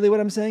 When really what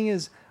I'm saying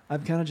is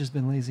I've kind of just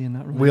been lazy and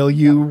not really. Will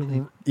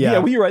you? Yeah.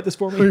 Will you write this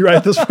for me? Will you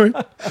write this for me?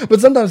 But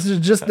sometimes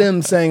it's just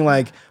them saying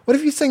like, what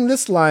if you sing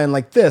this line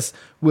like this?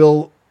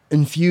 Will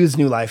infuse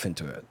new life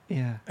into it.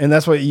 Yeah. And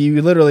that's what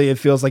you literally, it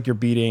feels like you're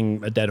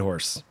beating a dead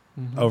horse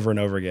over and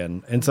over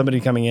again. And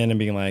somebody coming in and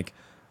being like,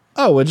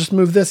 oh, we'll just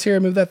move this here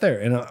and move that there.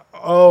 And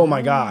oh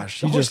my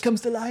gosh. The horse comes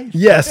to life.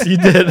 Yes, you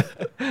did.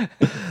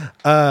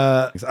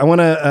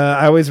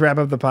 I always wrap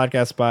up the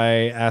podcast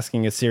by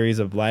asking a series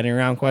of lightning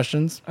round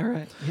questions. All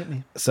right. Hit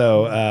me.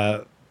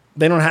 So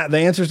the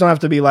answers don't have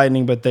to be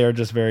lightning, but they are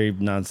just very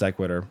non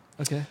sequitur.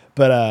 Okay.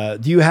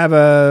 But do you have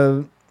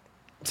a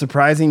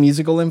surprising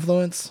musical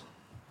influence?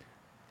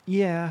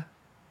 Yeah,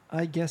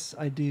 I guess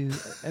I do.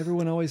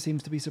 Everyone always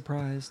seems to be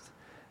surprised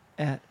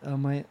at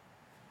my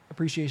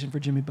appreciation for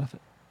Jimmy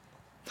Buffett.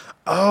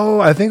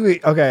 Oh, I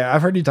think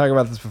I've heard you talk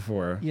about this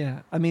before. Yeah.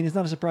 I mean, it's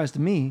not a surprise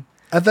to me.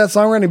 At that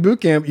songwriting boot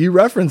camp, you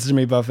referenced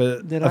Jimmy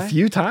Buffett a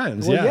few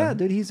times. Well, yeah,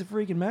 dude, he's a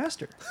freaking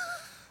master.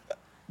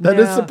 That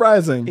is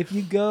surprising. If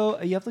you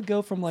have to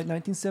go from like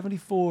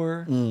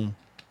 1974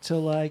 to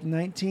like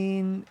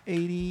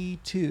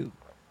 1982.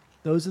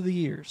 Those are the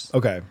years.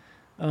 Okay.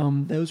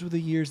 Those were the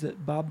years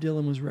that Bob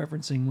Dylan was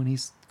referencing when he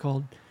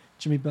called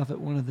Jimmy Buffett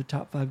one of the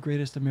top 5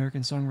 greatest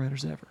American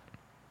songwriters ever.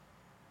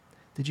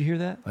 Did you hear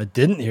that? I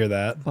didn't hear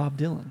that. Bob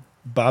Dylan.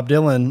 Bob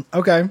Dylan.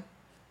 Okay.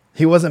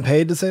 He wasn't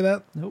paid to say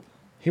that? Nope.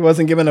 He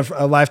wasn't given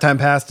a lifetime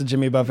pass to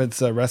Jimmy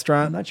Buffett's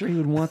restaurant? I'm not sure he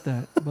would want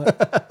that,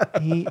 but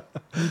he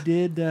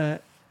did. I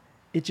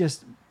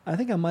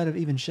think I might have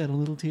even shed a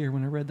little tear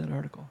when I read that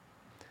article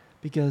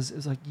because it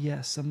was like,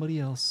 yes, somebody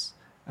else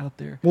out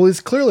there. Well,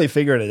 he's clearly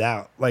figured it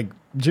out. Like,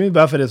 Jimmy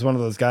Buffett is one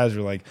of those guys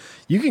where, like,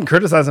 you can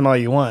criticize him all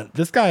you want.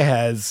 This guy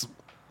has...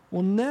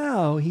 Well,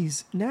 now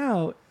he's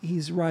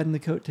riding the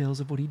coattails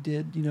of what he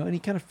did, and he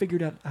kind of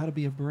figured out how to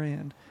be a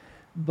brand.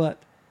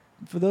 But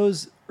for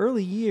those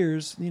early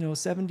years,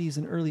 70s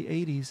and early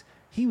 80s,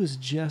 he was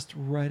just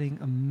writing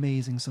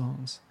amazing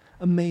songs.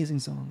 Amazing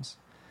songs.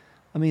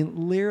 I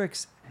mean,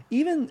 lyrics,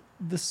 even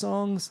the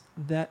songs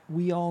that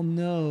we all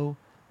know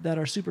that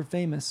are super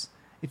famous,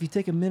 if you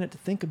take a minute to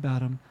think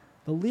about them,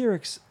 the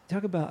lyrics, you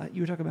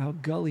were talking about how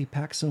Gully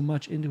packs so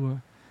much into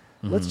a...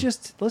 Let's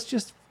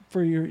just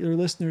for your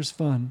listeners'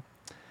 fun,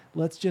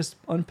 let's just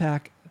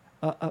unpack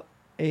a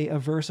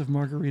verse of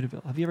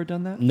Margaritaville. Have you ever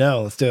done that?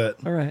 No, let's do it.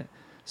 All right.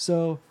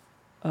 So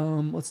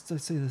let's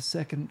say the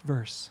second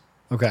verse.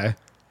 Okay.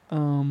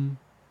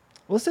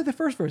 Let's say the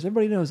first verse.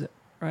 Everybody knows it,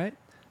 right?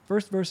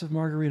 First verse of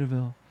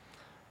Margaritaville.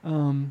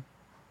 Hold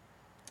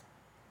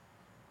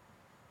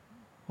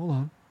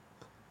on.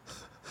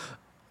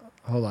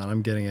 Hold on,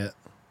 I'm getting it.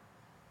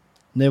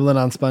 Nibbling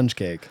on sponge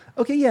cake.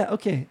 Okay, yeah,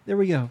 okay. There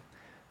we go.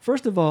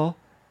 First of all,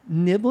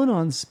 nibbling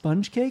on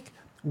sponge cake?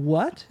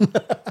 What?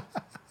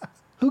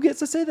 Who gets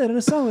to say that in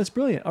a song? That's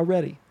brilliant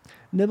already.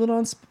 Nibbling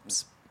on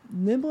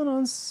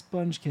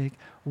sponge cake,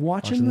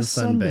 watching the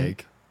sun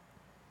bake.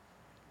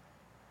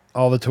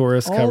 All the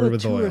tourists All covered the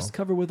with tourists oil.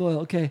 covered with oil.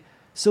 Okay,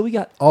 so we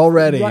got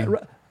Already.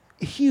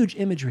 huge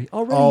imagery.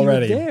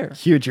 Already. You're there.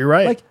 Huge. You're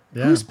right. Like,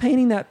 yeah. who's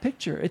painting that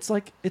picture? It's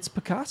like, it's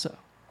Picasso,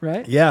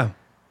 right? Yeah.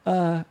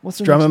 What's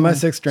the Strumming next my one?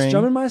 sixth string.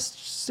 Strumming my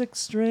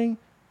sixth string.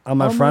 On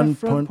my front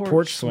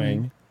porch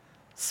swing.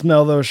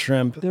 Smell those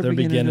shrimp. They're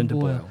beginning to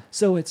boil.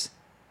 So it's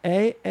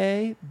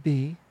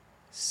AAB,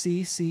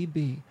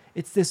 CCB.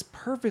 It's this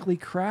perfectly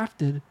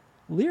crafted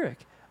lyric.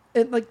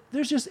 And like,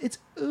 it's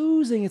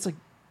oozing. It's like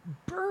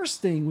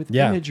bursting with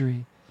Yeah.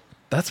 imagery.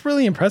 That's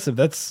really impressive.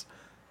 That's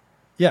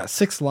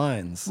 6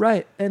 lines.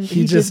 Right. And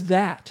He he just- did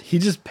that. He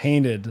just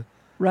painted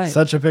Right.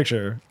 such a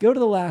picture. Go to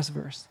the last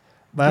verse.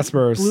 Last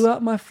verse. Blew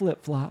out my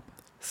flip flop.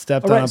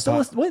 Stepped All on right, a so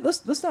pot.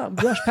 let's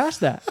not rush past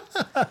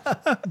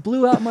that.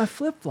 Blew out my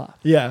flip flop.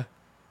 Yeah.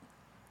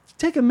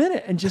 Take a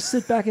minute and just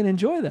sit back and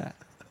enjoy that.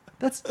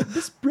 That's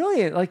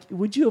brilliant. Like,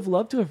 would you have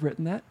loved to have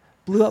written that?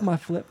 Blew out my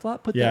flip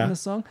flop. Put that Yeah. in the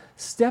song.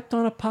 Stepped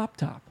on a pop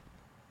top.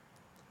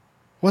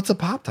 What's a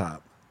pop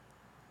top?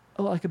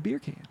 Oh, like a beer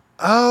can.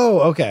 Oh,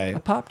 okay. A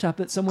pop top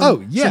that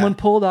someone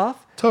pulled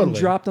off Totally. and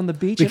dropped on the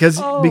beach. Because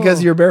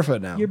and, you're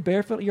barefoot now. you're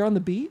barefoot. You're on the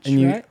beach, And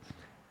you- right?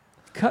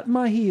 Cut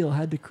my heel.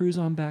 Had to cruise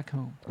on back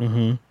home.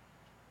 Mm-hmm.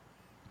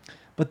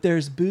 But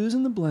there's booze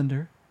in the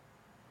blender,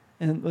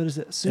 and what is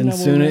it? And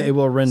soon it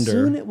will render.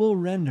 Soon it will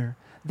render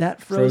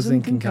that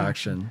frozen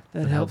concoction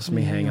that helps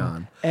me hang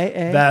on.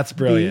 AA. That's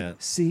brilliant.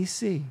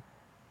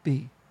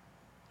 CCB.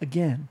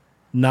 Again,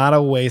 Not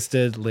a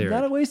wasted lyric.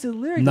 not a wasted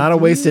lyric. Not a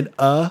It's wasted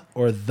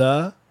or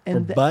the or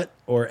And the- but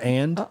or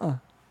and.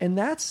 And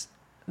that's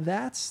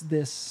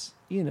this,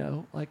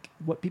 like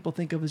what people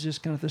think of as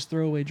just kind of this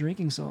throwaway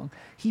drinking song.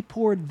 He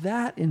poured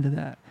that into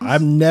that.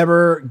 I've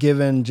never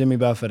given Jimmy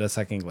Buffett a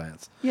second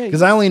glance. Yeah,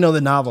 Because I only know the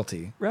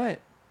novelty. Right.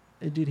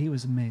 Dude, he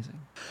was amazing.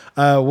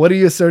 What do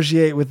you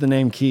associate with the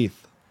name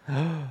Keith?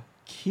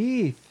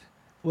 Keith.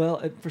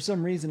 Well, for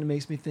some reason, it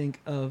makes me think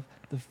of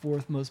the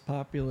fourth most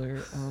popular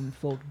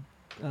folk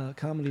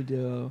comedy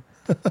duo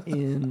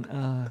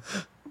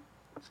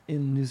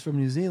from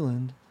New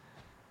Zealand.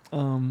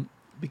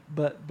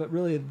 But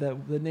really,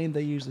 the name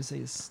they usually say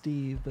is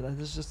Steve. But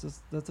that's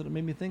what it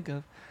made me think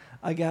of.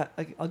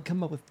 I'll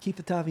come up with Keith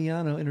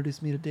Ottaviano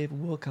introduced me to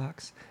David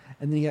Wilcox,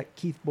 and then you got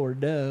Keith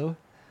Bordeaux,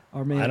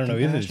 our man. I don't know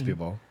either of these Compassion.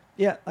 people.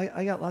 Yeah,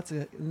 I got lots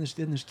of. And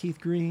there's Keith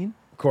Green.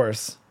 Of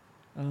course.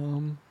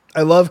 Um,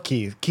 I love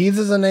Keith. Keith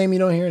is a name you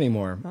don't hear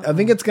anymore. I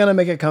think it's going to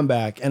make a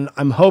comeback, and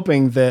I'm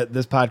hoping that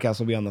this podcast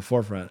will be on the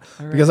forefront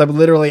All right. because I've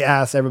literally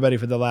asked everybody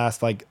for the last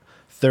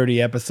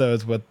 30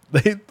 episodes who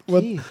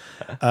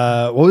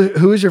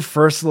was your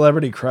first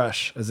celebrity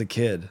crush as a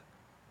kid?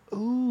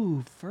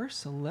 Ooh, first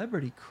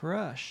celebrity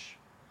crush.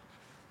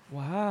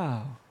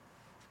 Wow.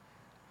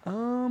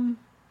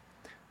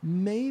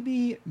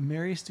 Maybe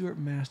Mary Stuart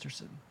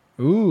Masterson.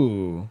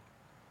 Ooh,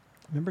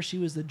 Remember, she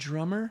was the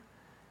drummer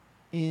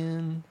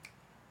in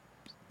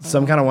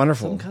Some Kind of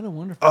Wonderful. Some Kind of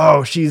Wonderful.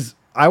 Oh,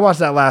 I watched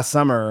that last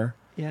summer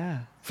Yeah,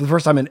 for the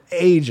first time in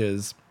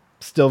ages.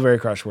 Still very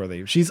crush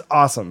worthy. She's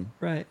awesome.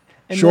 right.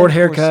 And Short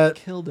then, of course, haircut.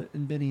 killed it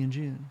in Benny and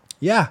June.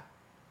 Yeah,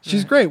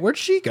 she's Right. great. Where'd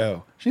she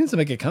go? She needs to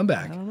make a I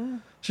comeback. don't know.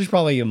 She's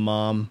probably a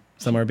mom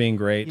somewhere being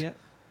great. Yeah,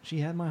 she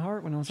had my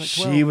heart when I was like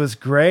 12. She was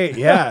great.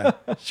 Yeah.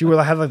 She would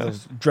have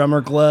those drummer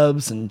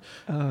gloves and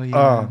Oh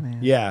yeah, man.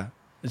 yeah.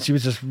 And she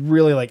was just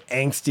really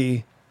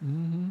angsty.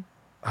 Mm-hmm.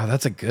 Oh,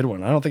 that's a good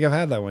one. I don't think I've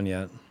had that one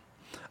yet.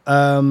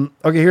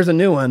 Okay, here's a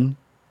new one.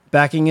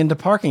 Backing into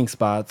parking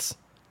spots.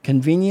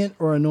 Convenient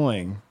or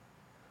annoying?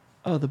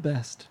 Oh, the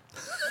best.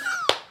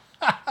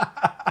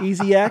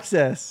 Easy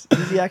access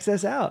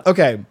out.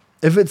 Okay,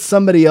 if it's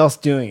somebody else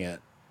doing it,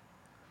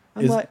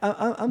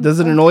 I'm does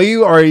it annoy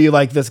you or are you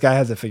like, this guy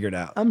has it figured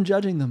out? I'm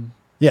judging them.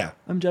 Yeah.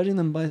 I'm judging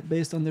them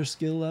based on their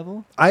skill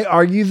level. I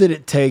argue that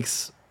it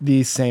takes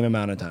the same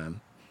amount of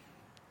time.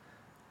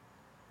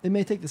 It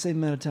may take the same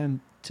amount of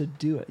time to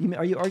do it.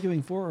 Are you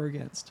arguing for or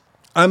against?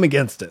 I'm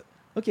against it.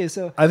 Okay,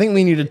 so I think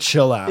we need to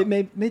chill out. it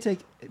may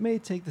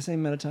take the same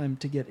amount of time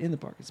to get in the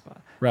parking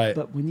spot. Right.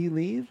 But when you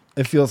leave,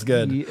 It feels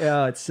good.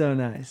 it's so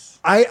nice.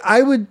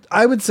 I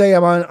would say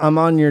I'm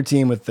on your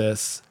team with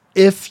this.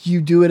 If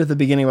you do it at the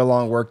beginning of a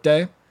long work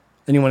day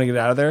and you want to get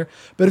out of there,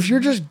 but if you're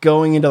just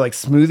going into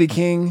Smoothie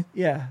King,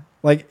 Yeah.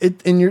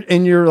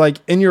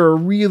 and you're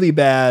really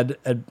bad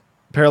at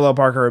parallel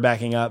parker or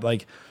backing up,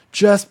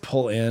 just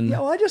pull in. Yeah,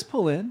 well, I just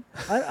pull in.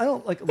 I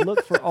don't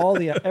look for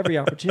every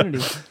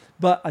opportunity.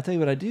 But I tell you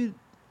what I do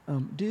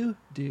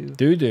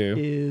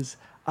is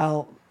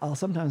I'll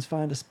sometimes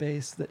find a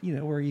space that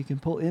where you can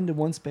pull into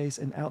one space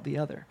and out the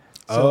other.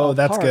 Oh,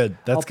 that's good.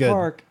 That's I'll good.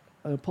 Park,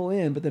 pull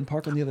in, but then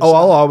park on the other Oh, side.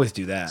 I'll always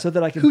do that. so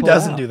that I can. Who pull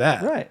doesn't out. do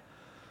that? Right.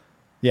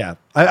 Yeah,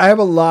 I have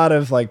a lot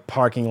of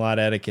parking lot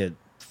etiquette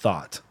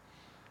thought,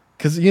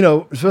 because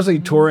especially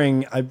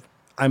touring,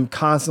 I'm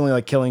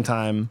constantly killing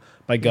time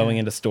by going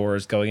into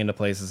stores, going into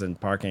places, and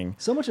parking.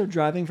 So much of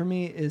driving for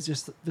me is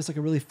just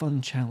a really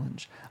fun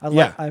challenge.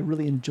 Yeah. I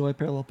really enjoy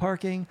parallel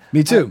parking.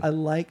 Me too. I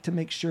like to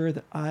make sure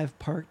that I've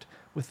parked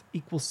with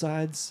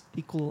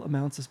equal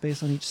amounts of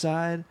space on each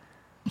side,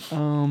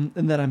 and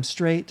that I'm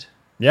straight.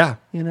 Yeah.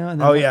 You know,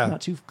 and Oh, not, yeah.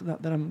 not too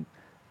not that I'm.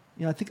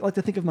 You know, I like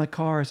to think of my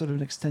car as sort of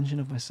an extension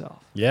of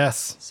myself.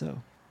 Yes.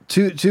 So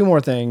Two more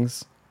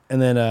things,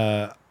 and then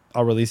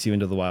I'll release you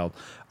into the wild.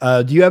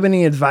 Do you have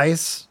any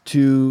advice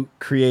to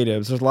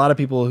creatives? There's a lot of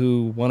people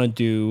who want to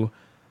do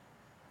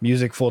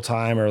music full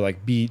time or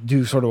like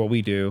do sort of what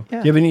we do. Yeah.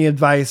 Do you have any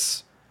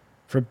advice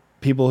for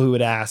people who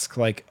would ask,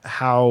 like,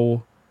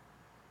 how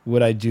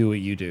would I do what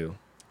you do?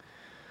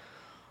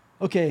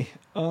 okay,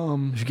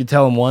 If you could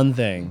tell them one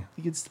thing.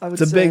 I would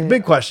It's a say,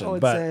 big question, I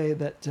would but- say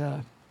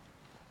that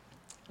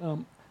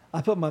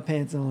I put my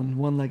pants on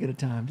one leg at a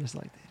time, just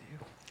like they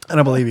do. I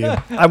don't believe you.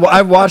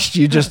 I've watched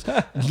you just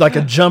like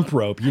a jump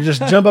rope. You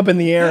just jump up in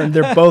the air and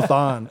they're both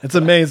on. It's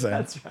amazing.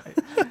 That's right.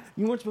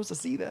 You weren't supposed to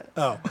see that.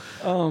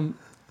 Oh,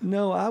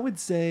 No, I would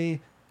say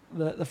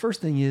the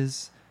first thing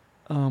is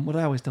what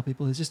I always tell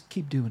people is just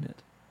keep doing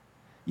it.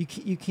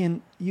 You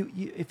can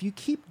if you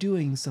keep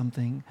doing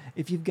something,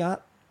 if you've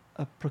got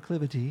a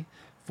proclivity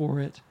for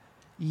it,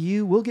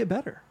 you will get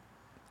better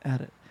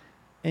at it.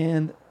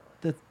 And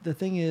the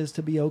thing is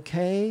to be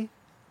okay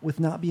with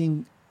not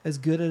being as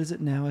good as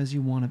it now as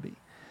you want to be.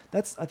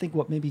 That's, I think,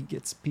 what maybe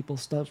gets people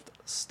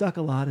stuck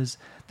a lot is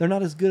they're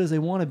not as good as they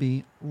want to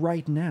be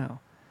right now.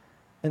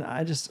 And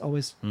I just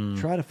always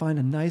try to find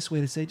a nice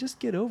way to say, just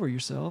get over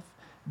yourself.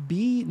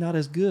 Be not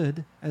as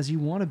good as you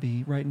want to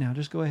be right now.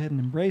 Just go ahead and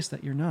embrace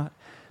that you're not.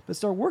 But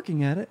start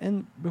working at it,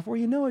 and before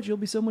you know it, you'll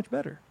be so much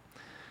better.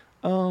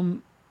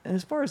 And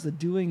as far as the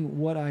doing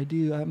what I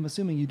do, I'm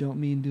assuming you don't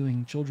mean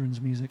doing children's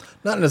music.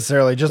 not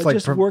necessarily. Just But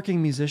like just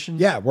working musician.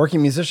 Yeah,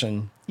 working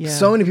musician. Yeah.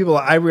 So many people,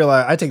 I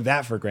realize, I take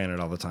that for granted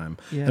all the time.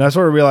 Yeah. And I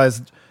sort of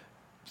realized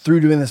through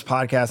doing this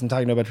podcast and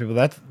talking to a bunch of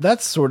people,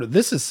 that's sort of,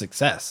 this is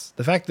success.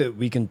 The fact that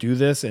we can do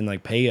this and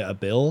like pay a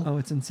bill, Oh,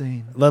 it's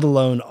insane. let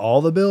alone all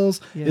the bills,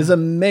 Yeah. is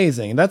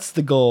amazing. That's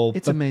the goal.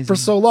 It's But amazing. For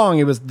so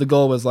long, the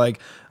goal was like,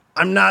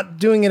 I'm not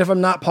doing it if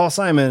I'm not Paul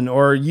Simon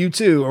or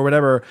U2 or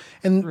whatever.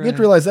 And you have Right. to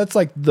realize that's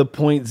like the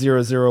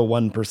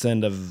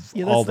 0.001% of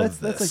Yeah, all that's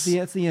of this. like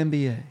that's the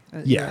MBA.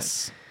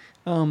 Yes.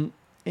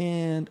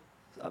 And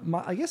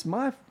I guess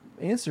my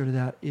answer to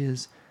that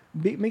is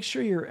make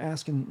sure you're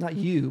asking, not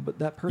you, but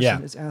that person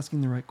Yeah. is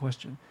asking the right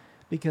question.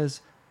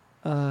 Because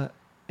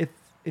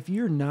if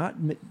you're not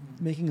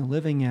making a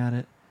living at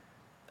it,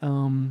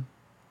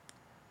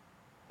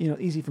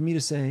 easy for me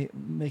to say I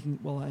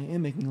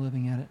am making a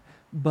living at it,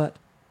 but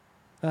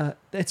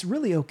it's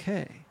really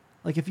okay.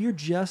 Like if you're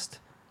just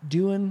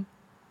doing,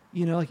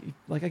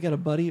 like I got a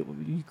buddy,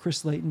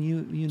 Chris Layton,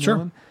 you know Sure.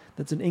 him,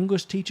 that's an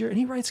English teacher, and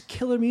he writes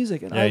killer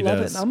music, and Yeah, I he love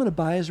it. does. And I'm going to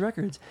buy his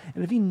records.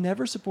 And if he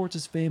never supports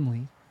his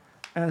family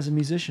as a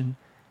musician,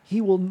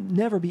 he will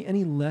never be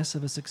any less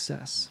of a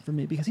success for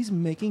me because he's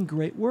making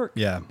great work.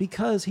 Yeah.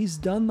 Because he's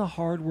done the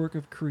hard work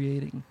of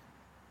creating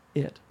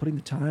it, putting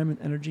the time and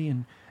energy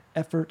and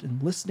effort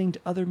and listening to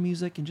other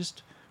music and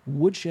just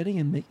woodshedding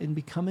and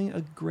becoming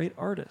a great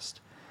artist.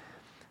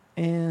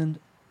 And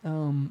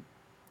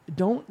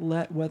don't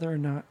let whether or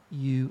not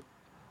you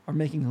are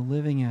making a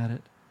living at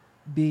it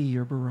be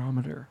your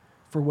barometer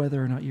for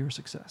whether or not you're a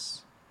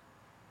success.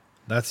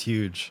 That's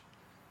huge.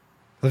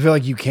 I feel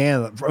like you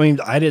can. I mean,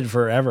 I did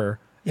forever.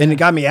 And Yeah. it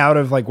got me out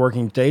of like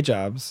working day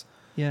jobs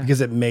Yeah.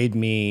 because it made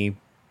me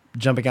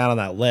jumping out on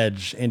that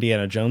ledge,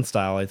 Indiana Jones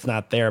style. It's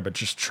not there, but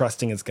just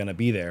trusting it's going to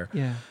be there.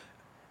 Yeah.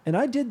 And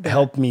I did that.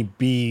 Helped me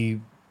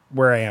be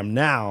where I am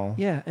now.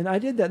 Yeah, and I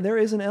did that. There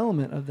is an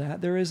element of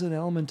that. There is an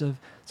element of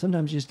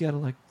sometimes you just got to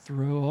like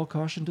throw all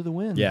caution to the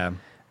wind. Yeah.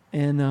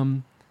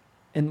 And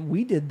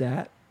we did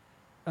that,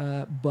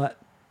 but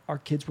our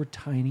kids were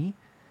tiny,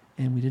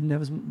 and we didn't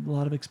have a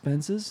lot of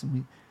expenses, and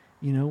we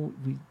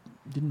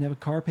didn't have a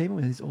car payment.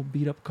 We had these old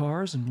beat up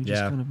cars, and we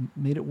just Yeah. kind of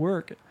made it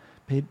work.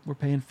 We're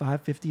paying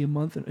 $550 a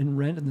month in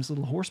rent in this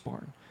little horse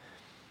barn.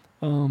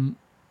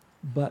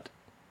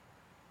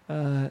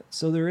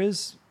 So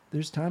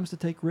there's times to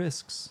take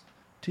risks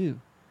too.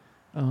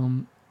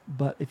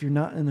 But if you're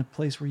not in a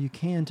place where you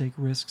can take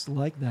risks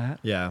like that,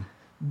 Yeah.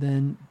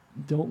 then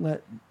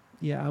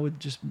I would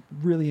just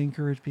really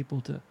encourage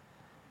people to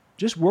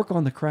just work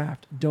on the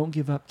craft. Don't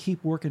give up.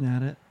 Keep working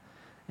at it,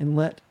 and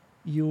let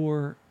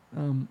your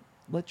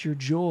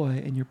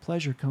joy and your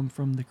pleasure come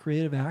from the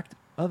creative act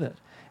of it,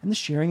 and the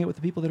sharing it with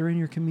the people that are in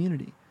your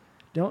community.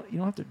 You don't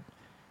have to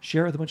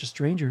share it with a bunch of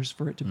strangers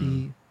for it to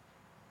be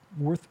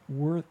worth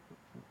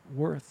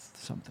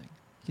something.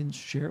 You can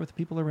share it with the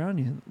people around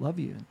you that love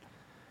you,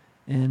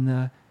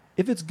 and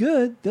if it's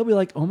good, they'll be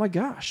like, "Oh my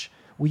gosh,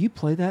 will you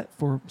play that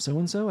for so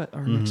and so at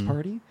our next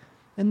party?"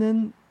 And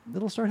then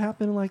it'll start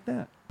happening like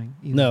that.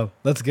 No,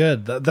 that's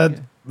good.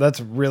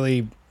 That's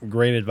really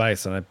great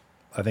advice, and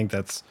I think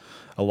that's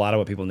a lot of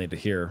what people need to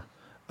hear.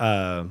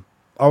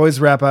 Always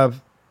wrap up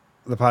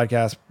the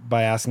podcast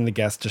by asking the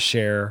guests to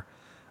share,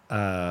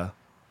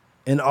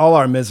 in all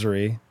our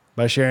misery,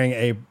 by sharing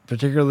a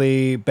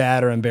particularly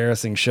bad or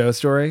embarrassing show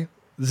story.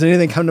 Does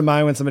anything come to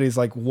mind when somebody's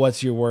like,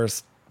 "What's your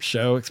worst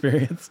show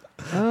experience?"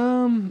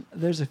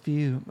 There's a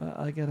few.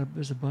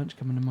 There's a bunch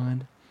coming to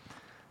mind.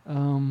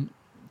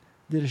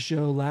 Did a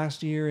show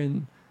last year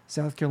in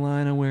South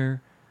Carolina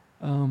where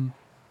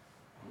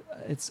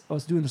I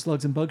was doing the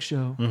Slugs and Bugs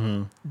show,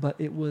 Mm-hmm. but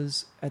it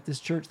was at this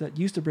church that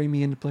used to bring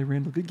me in to play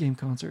Randall Good Game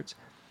concerts.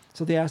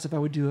 So they asked if I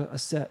would do a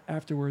set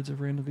afterwards of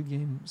Randall Good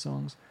Game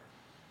songs.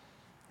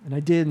 And I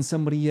did, and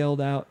somebody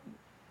yelled out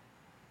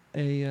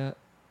a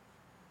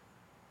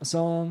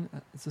song.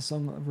 It's a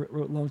song I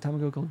wrote a long time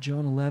ago called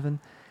John 11.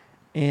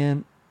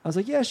 And I was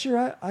like, yeah,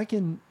 sure, I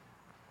can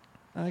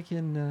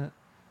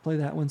play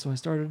that one. So I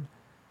started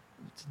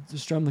to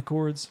strum the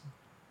chords,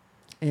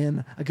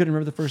 and I couldn't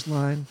remember the first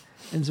line.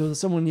 And so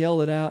someone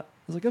yelled it out.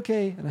 I was like,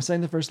 okay. And I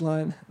sang the first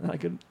line, and I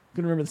couldn't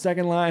remember the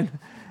second line.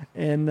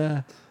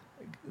 And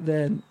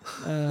then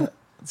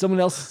someone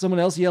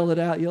else yelled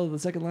the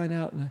second line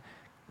out, and I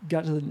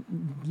got to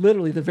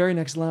literally the very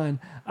next line.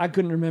 I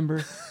couldn't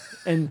remember,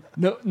 and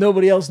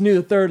nobody else knew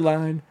the third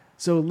line.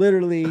 So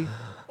literally,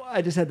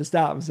 I just had to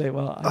stop and say,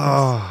 well,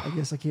 I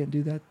guess I can't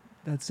do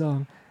that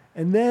song.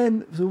 And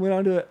then so we went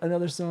on to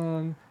another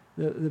song.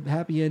 The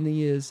happy ending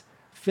is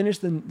finish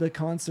the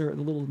concert,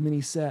 the little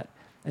mini set,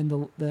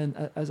 and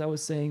then as I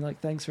was saying, like,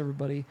 thanks for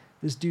everybody,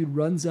 this dude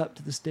runs up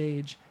to the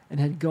stage and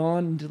had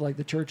gone into like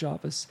the church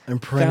office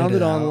And printed found it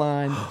it out.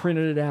 online,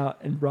 printed it out,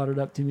 and brought it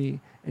up to me.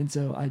 And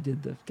so I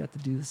got to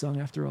do the song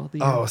after all. At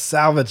the Oh, end.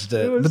 salvaged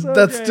it. It was But so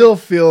that great. still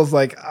feels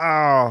like,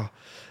 oh.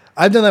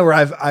 I've done that where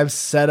I've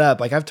set up,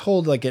 like I've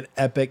told like an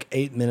epic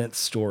 8-minute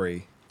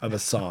story of a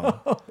song.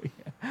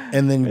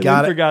 And then And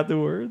got then it. forgot the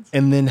words.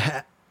 And then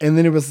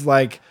it was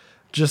like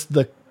just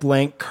the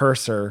blank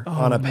cursor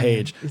on a man.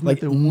 page. Isn't Like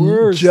that the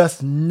worst?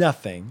 just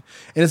nothing.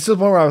 And it's to the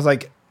point where I was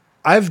like,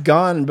 I've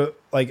gone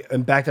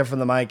and backed up from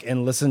the mic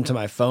and listened to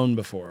my phone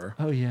before.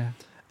 Oh yeah.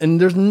 And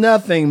there's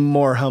nothing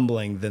more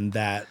humbling than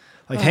that.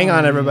 Like, hang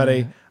on,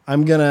 everybody.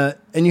 yeah.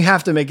 And you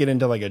have to make it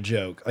into like a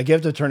joke. Like, you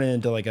have to turn it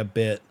into like a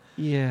bit.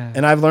 Yeah.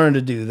 And I've learned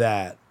to do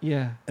that.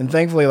 yeah. And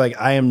thankfully, like,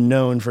 I am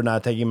known for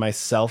not taking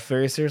myself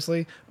very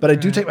seriously, but I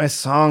do Right. take my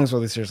songs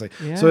really seriously.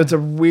 Yeah. So it's a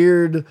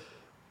weird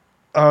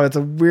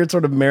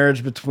sort of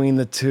marriage between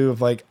the two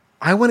of like,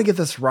 I want to get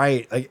this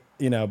right. Like,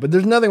 but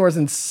there's nothing worse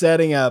than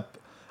setting up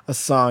a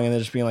song and then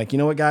just being like, you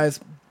know what, guys,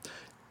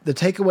 the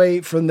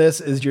takeaway from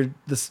this is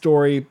the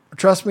story.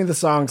 Trust me, the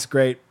song's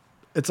great.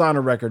 It's on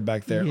a record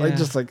back there. Yeah.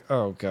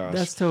 Oh gosh.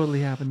 That's totally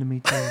happened to me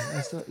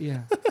too.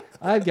 Yeah.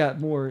 I've got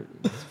more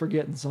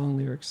forgetting song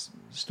lyrics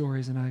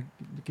stories than I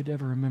could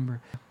ever remember.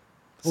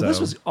 Well, this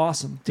So- was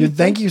awesome. Dude,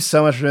 thank you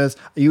so much for this.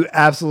 You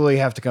absolutely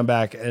have to come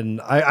back,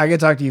 and I can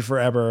talk to you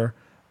forever.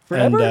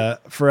 Forever? And,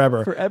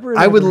 forever. Forever and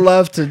I would ever.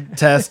 love to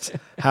test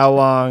how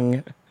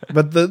long,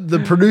 but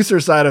the producer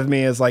side of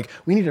me is like,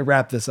 we need to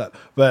wrap this up.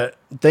 But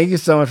thank you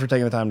so much for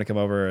taking the time to come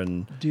over.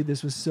 And Dude,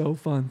 this was so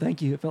fun.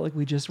 Thank you. It felt like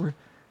we just were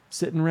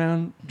sitting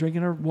around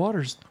drinking our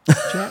waters,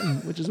 chatting,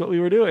 which is what we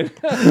were doing.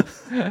 All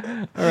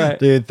right.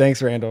 dude,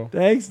 thanks, Randall.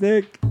 Thanks,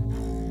 Nick.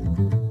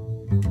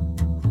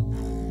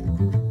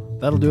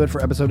 That'll do it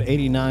for episode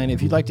 89.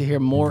 If you'd like to hear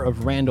more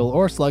of Randall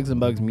or Slugs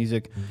and Bugs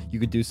music, you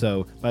could do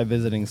so by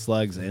visiting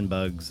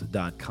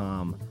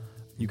slugsandbugs.com.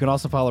 You can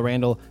also follow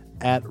Randall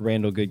at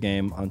Randall Good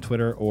Game on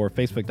Twitter or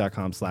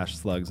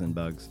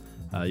facebook.com/slugsandbugs.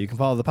 You can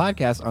follow the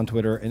podcast on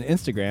Twitter and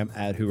Instagram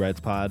at Who Writes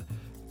Pod.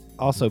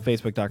 Also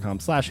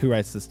facebook.com/Who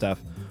Writes This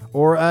Stuff.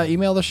 Or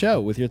email the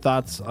show with your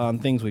thoughts on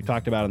things we've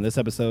talked about in this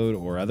episode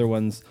or other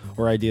ones,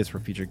 or ideas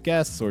for future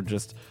guests, or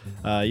just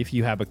if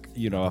you have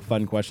a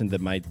fun question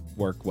that might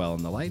work well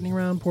in the lightning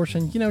round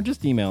portion,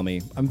 just email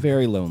me. I'm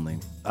very lonely.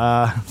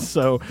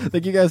 So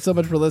thank you guys so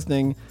much for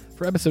listening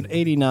for episode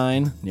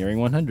 89, nearing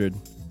 100.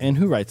 And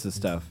Who Writes This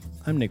Stuff?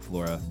 I'm Nick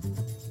Flora.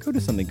 Go do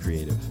something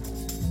creative.